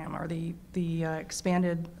program or the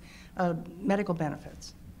expanded medical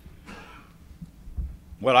benefits?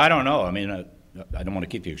 Well, I don't know. I mean, I don't want to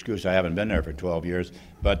keep the excuse I haven't been there for 12 years,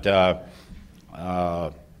 but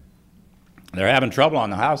they're having trouble on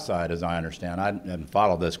the House side, as I understand. I haven't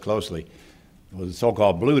followed this closely. With the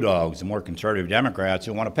so-called blue dogs, the more conservative Democrats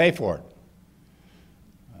who want to pay for it.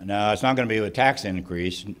 Now, it's not going to be a tax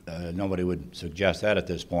increase. Nobody would suggest that at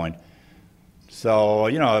this point. So,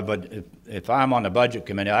 you know, but if I'm on the Budget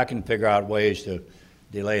Committee, I can figure out ways to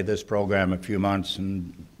delay this program a few months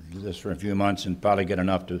and this for a few months and probably get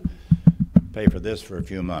enough to pay for this for a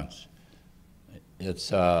few months.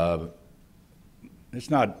 It's not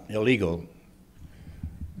illegal.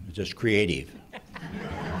 It's just creative.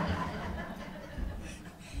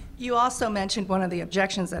 You also mentioned one of the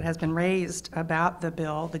objections that has been raised about the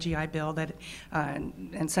bill, the GI Bill, that,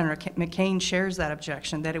 and Senator McCain shares that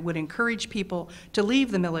objection, that it would encourage people to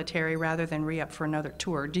leave the military rather than re-up for another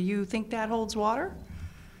tour. Do you think that holds water?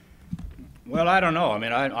 Well, I don't know. I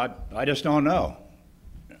mean, I just don't know.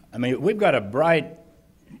 I mean, we have bright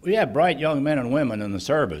young men and women in the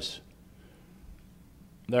service.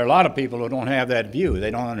 There are a lot of people who don't have that view.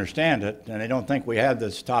 They don't understand it, and they don't think we have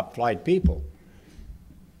this top-flight people.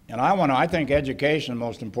 And I think education is the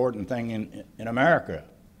most important thing in America.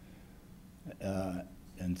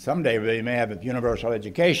 And someday we may have a universal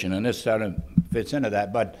education, and this sort of fits into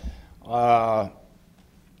that. But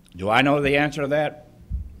do I know the answer to that?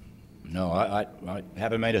 No, I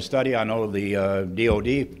haven't made a study. I know the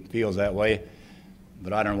DOD feels that way,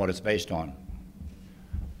 but I don't know what it's based on.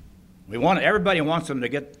 Everybody wants them to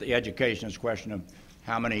get the education. It's a question of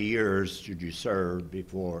how many years should you serve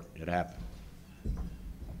before it happens.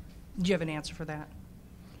 Do you have an answer for that?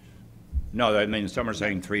 No, I mean, some are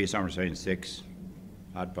saying 3, some are saying 6.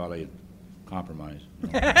 I'd probably compromise.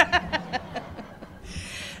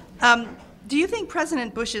 Do you think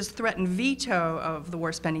President Bush's threatened veto of the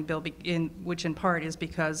war spending bill, which in part is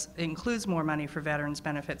because it includes more money for veterans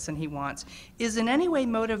benefits than he wants, is in any way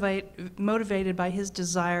motivated by his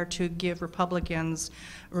desire to give Republican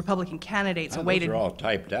candidates a way to... Those are all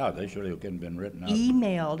typed out. They should have been written out.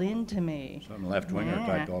 Emailed into me. Some left-winger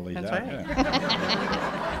typed all these out. Right.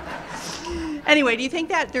 Yeah. Anyway, do you think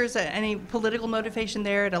that there's any political motivation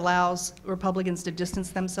there? It allows Republicans to distance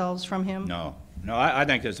themselves from him? No, I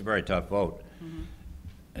think it's a very tough vote. Mm-hmm.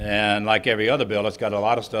 And like every other bill, it's got a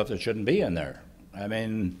lot of stuff that shouldn't be in there. I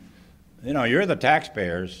mean, you know, you're the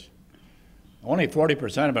taxpayers. Only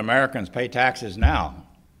 40% of Americans pay taxes now.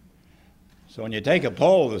 So when you take a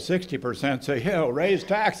poll, the 60% say, yeah, raise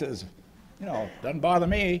taxes. You know, doesn't bother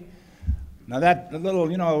me. Now that little,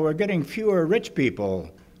 you know, we're getting fewer rich people.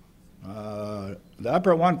 The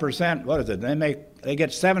upper 1%, what is it? They get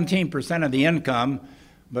 17% of the income,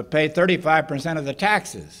 but pay 35% of the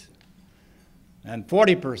taxes. And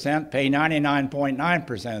 40% pay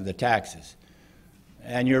 99.9% of the taxes.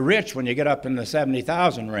 And you're rich when you get up in the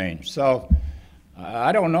 70,000 range. So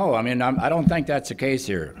I don't know. I mean, I don't think that's the case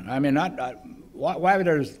here. I mean, why would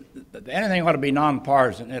anything ought to be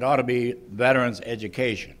nonpartisan? It ought to be veterans'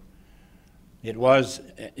 education. It was,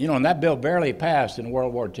 you know, and that bill barely passed in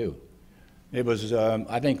World War II. It was,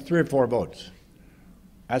 I think, 3 or 4 votes.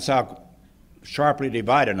 That's how sharply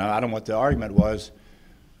divided. Now, I don't know what the argument was,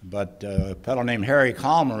 but a fellow named Harry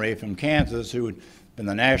Calmery from Kansas, who had been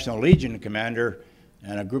the National Legion commander,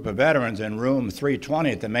 and a group of veterans in room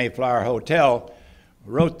 320 at the Mayflower Hotel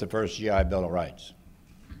wrote the first GI Bill of Rights.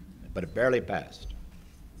 But it barely passed.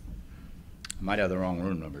 I might have the wrong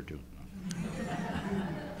room number, too.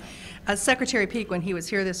 Secretary Peake, when he was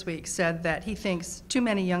here this week, said that he thinks too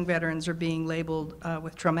many young veterans are being labeled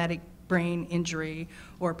with traumatic brain injury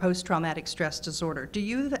or post-traumatic stress disorder. Do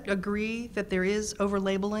you agree that there is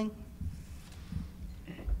over-labeling?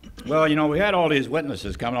 Well, you know, we had all these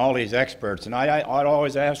witnesses coming, all these experts, and I'd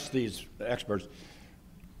always ask these experts,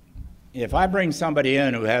 if I bring somebody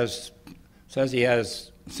in who says he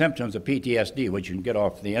has symptoms of PTSD, which you can get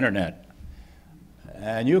off the internet,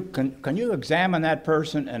 and can you examine that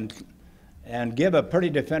person and give a pretty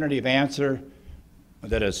definitive answer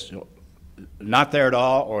that it's not there at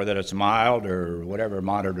all, or that it's mild, or whatever,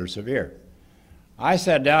 moderate or severe? I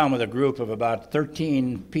sat down with a group of about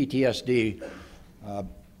 13 PTSD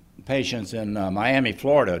patients in Miami,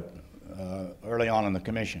 Florida, early on in the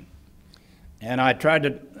commission. And I tried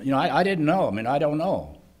to, you know, I didn't know. I mean, I don't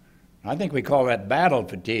know. I think we call that battle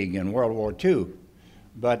fatigue in World War II.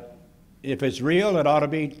 But if it's real, it ought to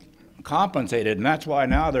be compensated. And that's why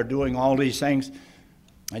now they're doing all these things.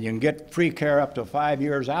 And you can get free care up to 5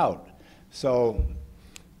 years out. So,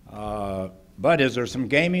 but is there some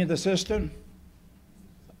gaming of the system?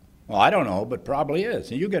 Well, I don't know, but probably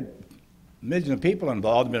is. And you get millions of people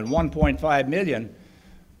involved. There's been 1.5 million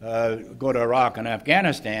go to Iraq and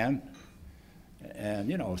Afghanistan. And,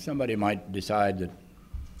 you know, somebody might decide that,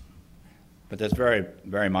 but that's very,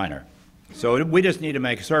 very minor. So we just need to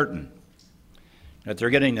make certain that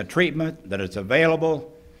they're getting the treatment, that it's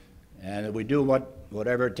available, and that we do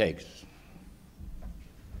whatever it takes.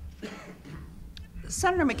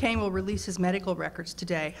 Senator McCain will release his medical records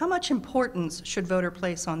today. How much importance should voters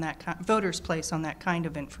place on that kind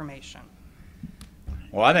of information?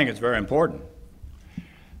 Well, I think it's very important.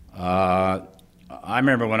 I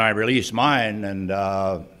remember when I released mine, and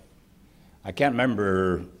I can't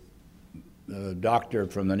remember the doctor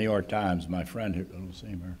from the New York Times, my friend, who'll see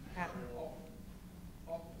her,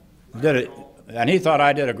 did it, and he thought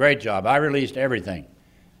I did a great job. I released everything,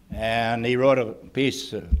 and he wrote a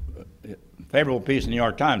piece, favorable piece in the New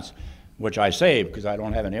York Times, which I saved because I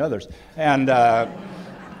don't have any others, and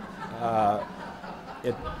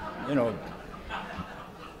it, you know,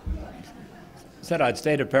 said I'd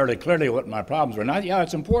stated fairly clearly what my problems were. Now, yeah,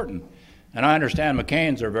 it's important, and I understand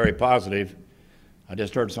McCain's are very positive. I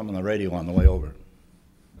just heard some on the radio on the way over. Okay.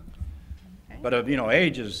 But if, you know,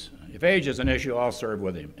 if age is an issue, I'll serve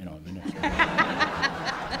with him. You know.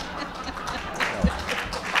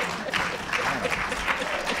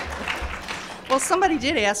 Well, somebody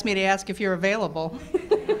did ask me to ask if you're available.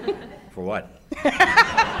 For what?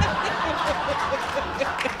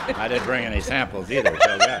 I didn't bring any samples either,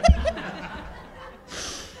 so yeah.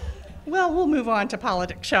 Well, we'll move on to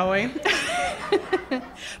politics, shall we?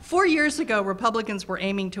 4 years ago, Republicans were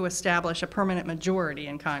aiming to establish a permanent majority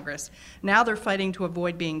in Congress. Now they're fighting to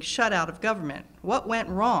avoid being shut out of government. What went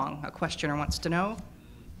wrong, a questioner wants to know?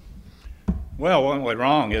 Well, what went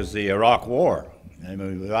wrong is the Iraq War. I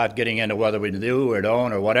mean, without getting into whether we do or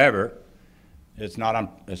don't or whatever, it's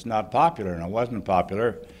not popular, and it wasn't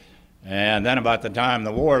popular. And then about the time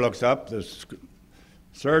the war looks up, the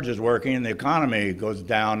surge is working, and the economy goes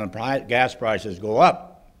down, and gas prices go up.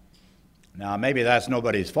 Now, maybe that's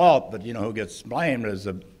nobody's fault, but you know who gets blamed is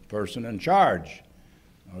the person in charge,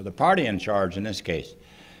 or the party in charge in this case.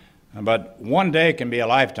 But one day can be a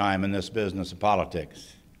lifetime in this business of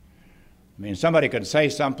politics. I mean, somebody could say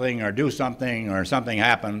something or do something or something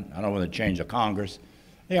happen. I don't know whether to change the Congress.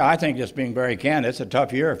 Yeah, I think just being very candid, it's a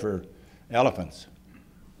tough year for elephants.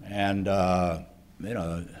 And, you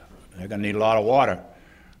know, they're going to need a lot of water.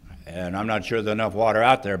 And I'm not sure there's enough water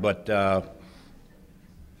out there, but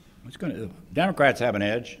Democrats have an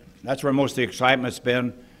edge. That's where most of the excitement's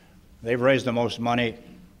been. They've raised the most money.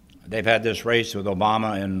 They've had this race with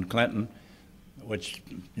Obama and Clinton, which,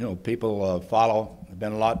 you know, people follow. There've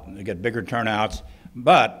been a lot, they get bigger turnouts.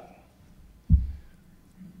 But,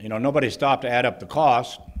 you know, nobody stopped to add up the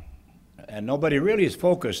cost, and nobody really is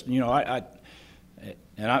focused. You know,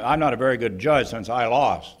 I'm not a very good judge since I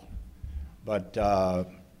lost. But,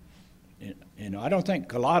 you know, I don't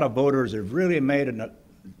think a lot of voters have really made a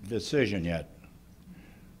decision yet.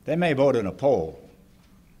 They may vote in a poll,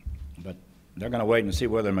 but they're going to wait and see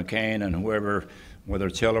whether McCain and whoever, whether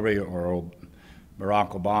it's Hillary or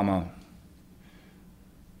Barack Obama,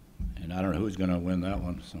 and I don't know who's going to win that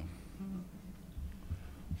one. So.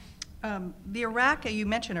 The Iraq, you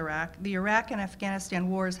mentioned Iraq, the Iraq and Afghanistan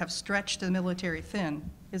wars have stretched the military thin.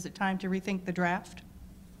 Is it time to rethink the draft?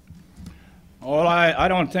 Well, I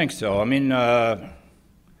don't think so. I mean, I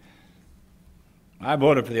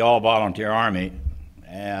voted for the all-volunteer Army,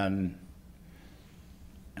 and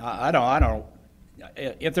I don't,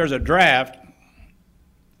 if there's a draft,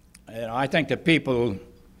 and I think the people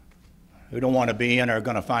who don't want to be in are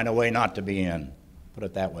going to find a way not to be in. Put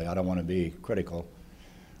it that way. I don't want to be critical.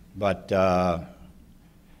 But,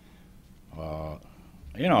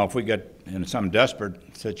 you know, if we get in some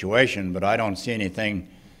desperate situation, but I don't see anything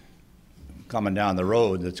coming down the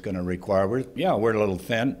road that's going to require, we're a little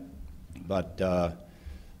thin, but,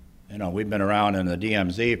 you know, we've been around in the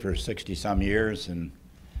DMZ for 60-some years, and,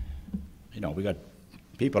 you know, we got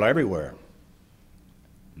people everywhere.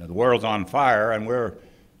 You know, the world's on fire, and we're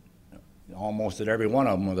almost at every one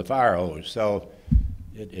of them with a fire hose. So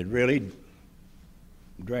it really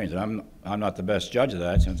drains it. I'm not the best judge of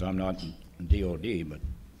that since I'm not in DOD, but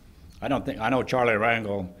I know Charlie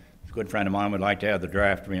Rangel, a good friend of mine, would like to have the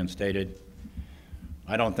draft reinstated.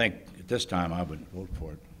 I don't think at this time I would vote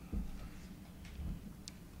for it.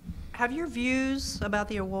 Have your views about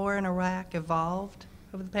the war in Iraq evolved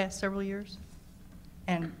over the past several years?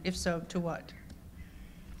 And if so, to what?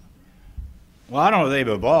 Well, I don't know if they've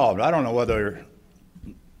evolved. I don't know whether,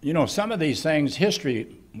 you know, some of these things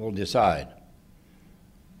history will decide.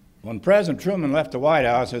 When President Truman left the White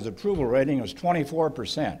House, his approval rating was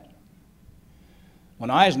 24%. When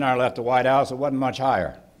Eisenhower left the White House, it wasn't much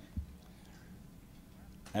higher.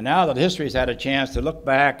 And now that history's had a chance to look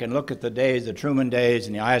back and look at the days, the Truman days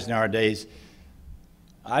and the Eisenhower days,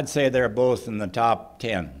 I'd say they're both in the top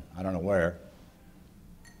 10. I don't know where.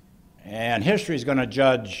 And history's going to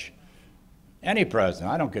judge any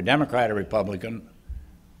president. I don't care, Democrat or Republican,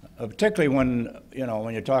 particularly when, you know,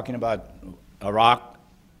 when you're talking about Iraq,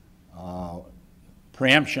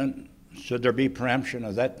 preemption. Should there be preemption?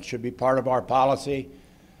 Is that should be part of our policy?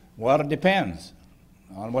 Well, it depends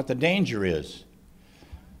on what the danger is.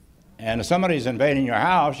 And if somebody's invading your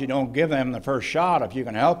house, you don't give them the first shot if you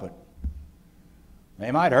can help it.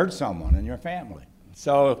 They might hurt someone in your family.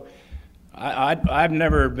 So I've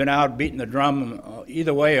never been out beating the drum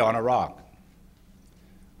either way on Iraq.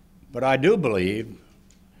 But I do believe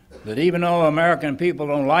that even though American people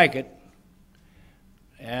don't like it,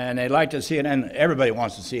 and they'd like to see it end, everybody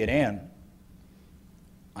wants to see it end,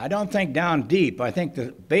 I don't think down deep, I think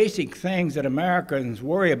the basic things that Americans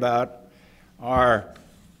worry about are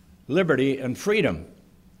liberty and freedom.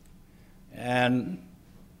 And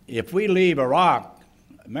if we leave Iraq,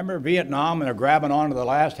 remember Vietnam and they're grabbing onto the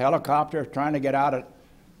last helicopter trying to get out of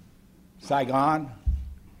Saigon?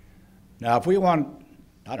 Now, if we want,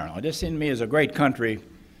 I don't know, this seems to me is a great country.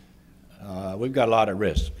 We've got a lot at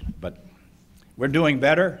risk, but we're doing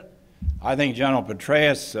better. I think General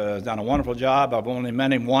Petraeus has done a wonderful job. I've only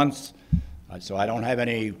met him once, so I don't have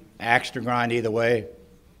any axe to grind either way.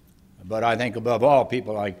 But I think above all,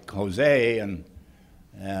 people like Jose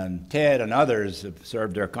and Ted and others have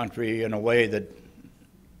served their country in a way that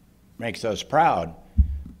makes us proud.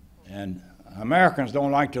 And Americans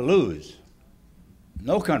don't like to lose.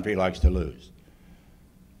 No country likes to lose,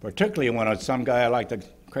 particularly when it's some guy like the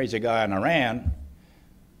crazy guy in Iran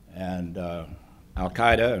and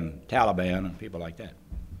Al-Qaeda and Taliban and people like that.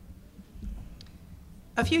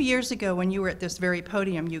 A few years ago, when you were at this very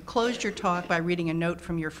podium, you closed your talk by reading a note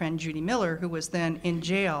from your friend Judy Miller, who was then in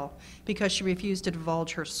jail because she refused to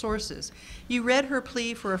divulge her sources. You read her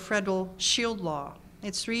plea for a federal shield law.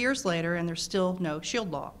 It's 3 years later, and there's still no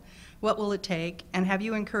shield law. What will it take, and have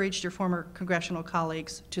you encouraged your former congressional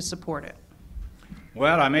colleagues to support it?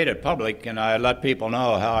 Well, I made it public, and I let people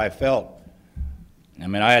know how I felt. I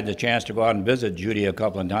mean, I had the chance to go out and visit Judy a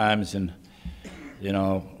couple of times, and, you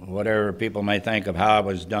know, whatever people may think of how it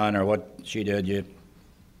was done or what she did, you're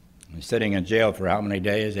sitting in jail for how many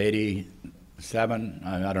days? 87?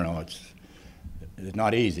 I don't know. It's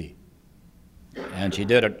not easy. And she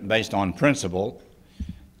did it based on principle,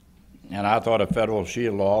 and I thought a federal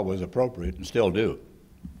shield law was appropriate and still do.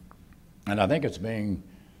 And I think it's being,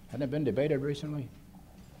 hasn't it been debated recently?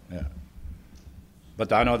 Yeah.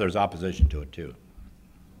 But I know there's opposition to it, too.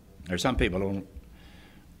 There's some people who,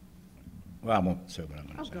 well, I won't say what I'm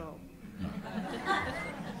going to say. Go. No.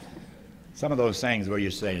 Some of those things where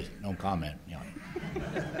you say, no comment, you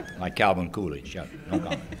know, like Calvin Coolidge, yeah, no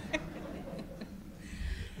comment.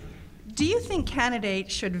 Do you think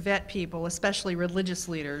candidates should vet people, especially religious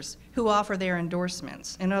leaders, who offer their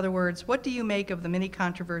endorsements? In other words, what do you make of the many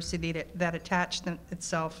controversy that attached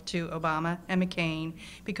itself to Obama and McCain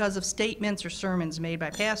because of statements or sermons made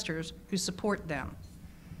by pastors who support them?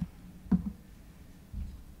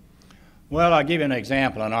 Well, I'll give you an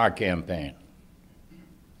example in our campaign.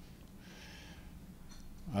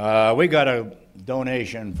 We got a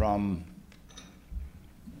donation from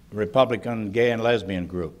a Republican gay and lesbian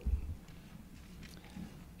group,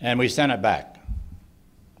 and we sent it back.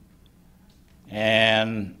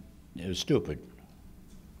 And it was stupid.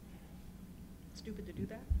 Stupid to do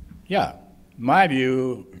that? Yeah. My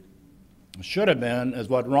view, should have been is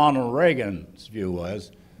what Ronald Reagan's view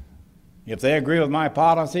was. If they agree with my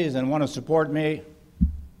policies and want to support me,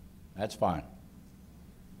 that's fine.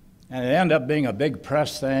 And it ended up being a big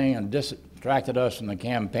press thing and distracted us from the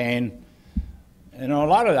campaign. You know, a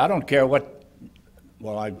lot of it, I don't care what,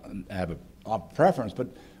 well, I have a preference, but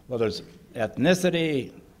whether it's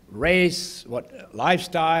ethnicity, race, what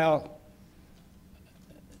lifestyle.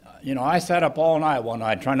 You know, I sat up all night one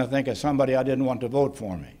night trying to think of somebody I didn't want to vote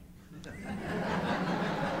for me.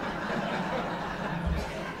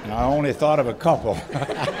 And I only thought of a couple.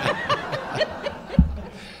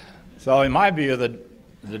 So in my view,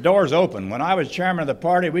 the door's open. When I was chairman of the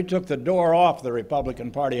party, we took the door off the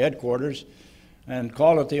Republican Party headquarters and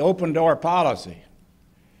called it the open door policy.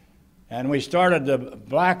 And we started the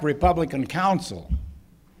Black Republican Council.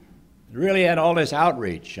 It really had all this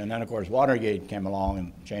outreach. And then, of course, Watergate came along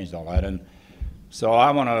and changed all that. And so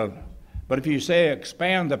I want to, but if you say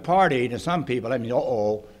expand the party to some people, I mean,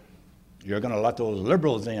 uh-oh, you're going to let those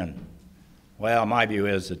liberals in. Well, my view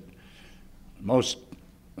is that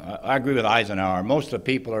I agree with Eisenhower, most of the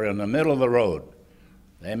people are in the middle of the road.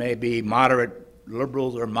 They may be moderate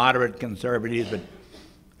liberals or moderate conservatives,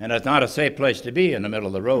 and it's not a safe place to be in the middle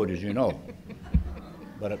of the road, as you know.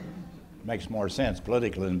 But it makes more sense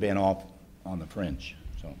politically than being off on the fringe.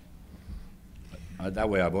 So that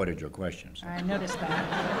way I avoided your questions. I noticed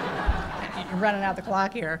that. You're running out the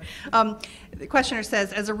clock here. The questioner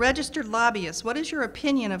says, as a registered lobbyist, what is your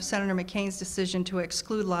opinion of Senator McCain's decision to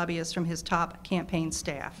exclude lobbyists from his top campaign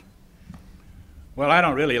staff? Well, I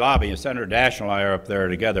don't really lobby. Senator Daschle and I are up there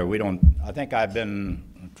together. We don't, I think I've been,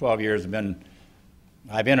 12 years,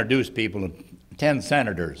 I've introduced people to 10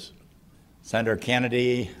 senators. Senator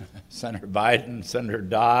Kennedy, Senator Biden, Senator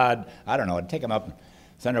Dodd, I don't know, I'd take them up,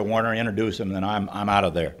 Senator Warner, introduce them, and then I'm out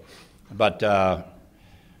of there. But I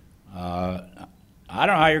don't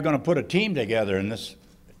know how you're going to put a team together in this.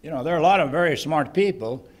 You know, there are a lot of very smart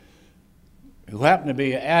people who happen to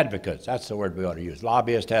be advocates. That's the word we ought to use.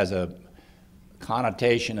 Lobbyist has a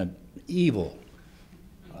connotation of evil.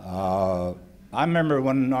 I remember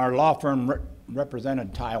when our law firm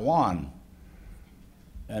represented Taiwan,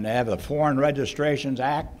 and they have the Foreign Registrations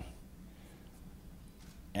Act,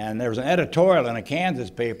 and there was an editorial in a Kansas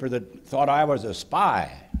paper that thought I was a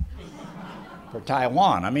spy for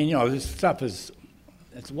Taiwan. I mean, you know, this stuff is,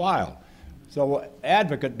 it's wild. So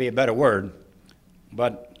advocate would be a better word,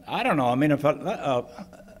 but I don't know. I mean, if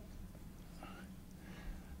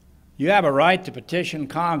you have a right to petition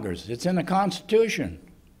Congress. It's in the Constitution.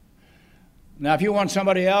 Now, if you want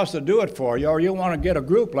somebody else to do it for you, or you want to get a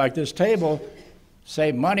group like this table,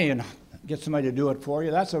 save money and get somebody to do it for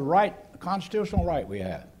you, that's a right, a constitutional right we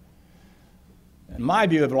have. And my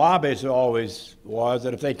view of lobbyists always was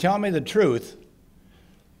that if they tell me the truth,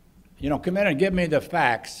 you know, come in and give me the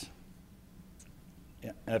facts,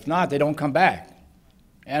 and if not, they don't come back.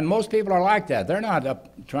 And most people are like that. They're not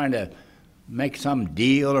up trying to make some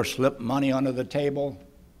deal or slip money under the table.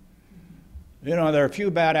 You know, there are a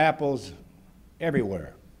few bad apples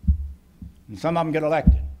everywhere, and some of them get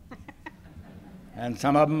elected. And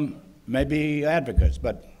some of them may be advocates,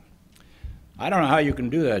 but I don't know how you can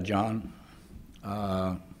do that, John.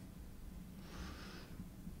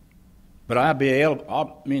 But I'll be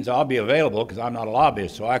available because I'm not a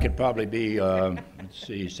lobbyist, so I could probably be, let's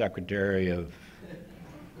see, Secretary of,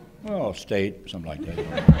 well, State, something like that.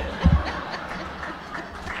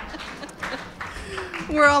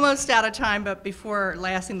 We're almost out of time, but before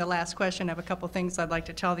asking the last question, I have a couple things I'd like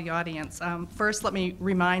to tell the audience. First, let me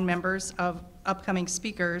remind members of upcoming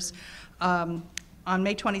speakers. On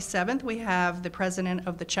May 27th, we have the President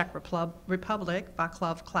of the Czech Republic,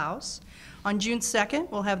 Václav Klaus. On June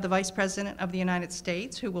 2nd, we'll have the Vice President of the United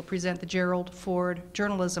States, who will present the Gerald Ford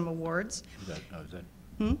Journalism Awards. Is that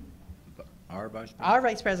our Vice President? Our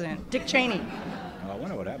Vice President, Dick Cheney. I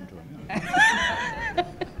wonder what happened to him.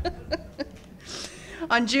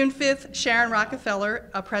 On June 5th, Sharon Rockefeller,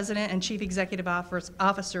 President and Chief Executive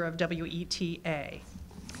Officer of WETA.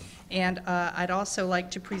 And I'd also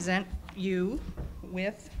like to present you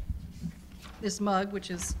with this mug,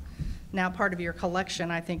 which is now part of your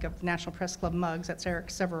collection, I think, of National Press Club mugs. That's Eric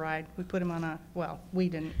Severide. We put him on a, well, we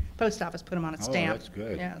didn't. Post office put him on a stamp. Oh, that's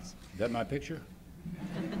good. Yes. Is that my picture?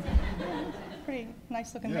 Pretty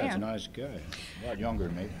nice-looking Yeah, man. it's a nice guy. A lot younger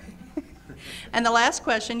than me. And the last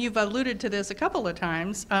question, you've alluded to this a couple of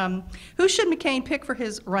times. Who should McCain pick for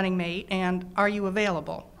his running mate, and are you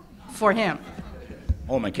available for him?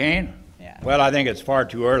 Oh, McCain? Yeah. Well, I think it's far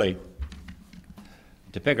too early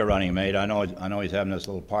to pick a running mate. I know he's having this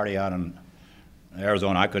little party out in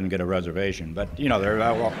Arizona. I couldn't get a reservation, but you know they're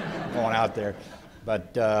all going out there.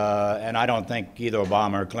 But, and I don't think either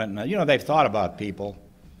Obama or Clinton, you know, they've thought about people.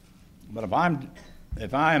 But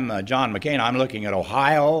if I'm John McCain, I'm looking at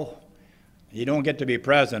Ohio. You don't get to be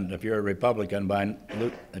president if you're a Republican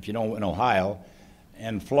if you don't win Ohio.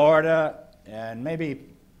 And Florida and maybe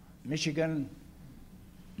Michigan.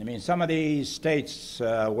 I mean, some of these states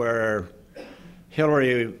where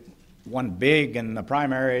Hillary won big in the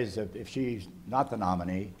primaries, if she's not the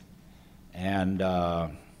nominee. And,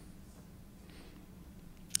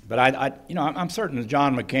 but I'm certain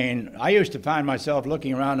John McCain, I used to find myself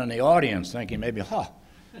looking around in the audience thinking maybe,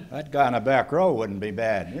 that guy in the back row wouldn't be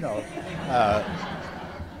bad, you know.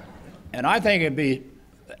 And I think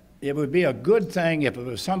it would be a good thing if it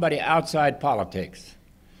was somebody outside politics.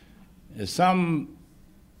 Some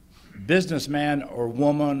businessman or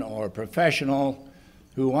woman or professional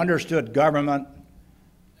who understood government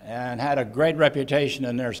and had a great reputation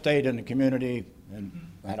in their state and the community and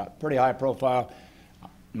had a pretty high profile.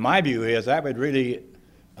 My view is that would really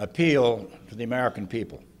appeal to the American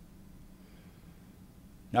people.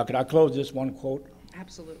 Now, could I close this one quote?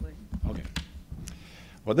 Absolutely. Okay.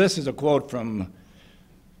 Well, this is a quote from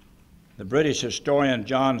the British historian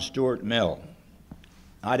John Stuart Mill.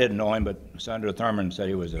 I didn't know him, but Senator Thurman said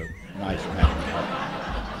he was a nice man.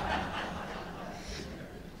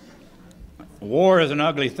 War is an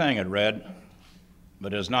ugly thing, it read,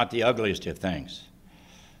 but it is not the ugliest of things.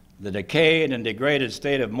 The decayed and degraded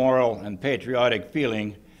state of moral and patriotic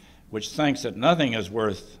feeling which thinks that nothing is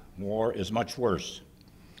worth war is much worse.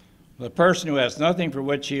 The person who has nothing for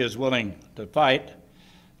which he is willing to fight,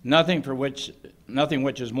 nothing which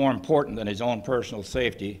is more important than his own personal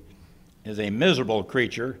safety, is a miserable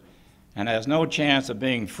creature and has no chance of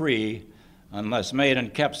being free unless made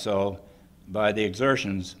and kept so by the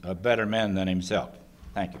exertions of better men than himself.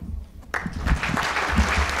 Thank you.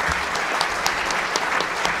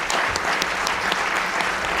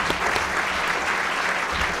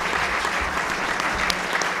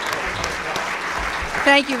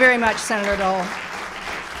 Thank you very much, Senator Dole.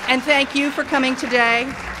 And thank you for coming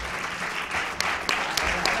today.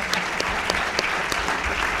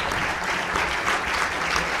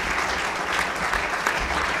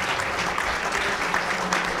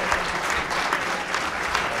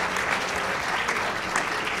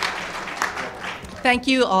 Thank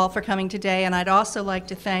you all for coming today, and I'd also like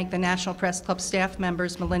to thank the National Press Club staff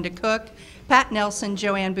members Melinda Cook, Pat Nelson,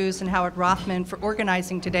 Joanne Booz, and Howard Rothman for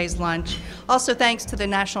organizing today's lunch. Also thanks to the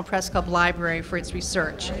National Press Club Library for its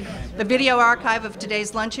research. The video archive of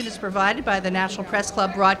today's luncheon is provided by the National Press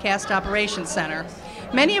Club Broadcast Operations Center.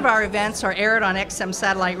 Many of our events are aired on XM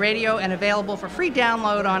satellite radio and available for free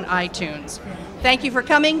download on iTunes. Thank you for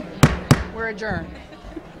coming. We're adjourned.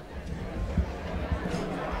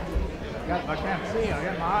 I can't see. I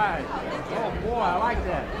got my eyes. Oh boy, I like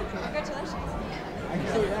that. Congratulations. I can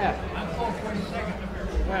see that.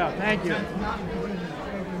 Well, thank you.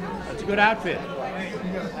 That's a good outfit.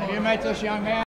 Have you met this young man?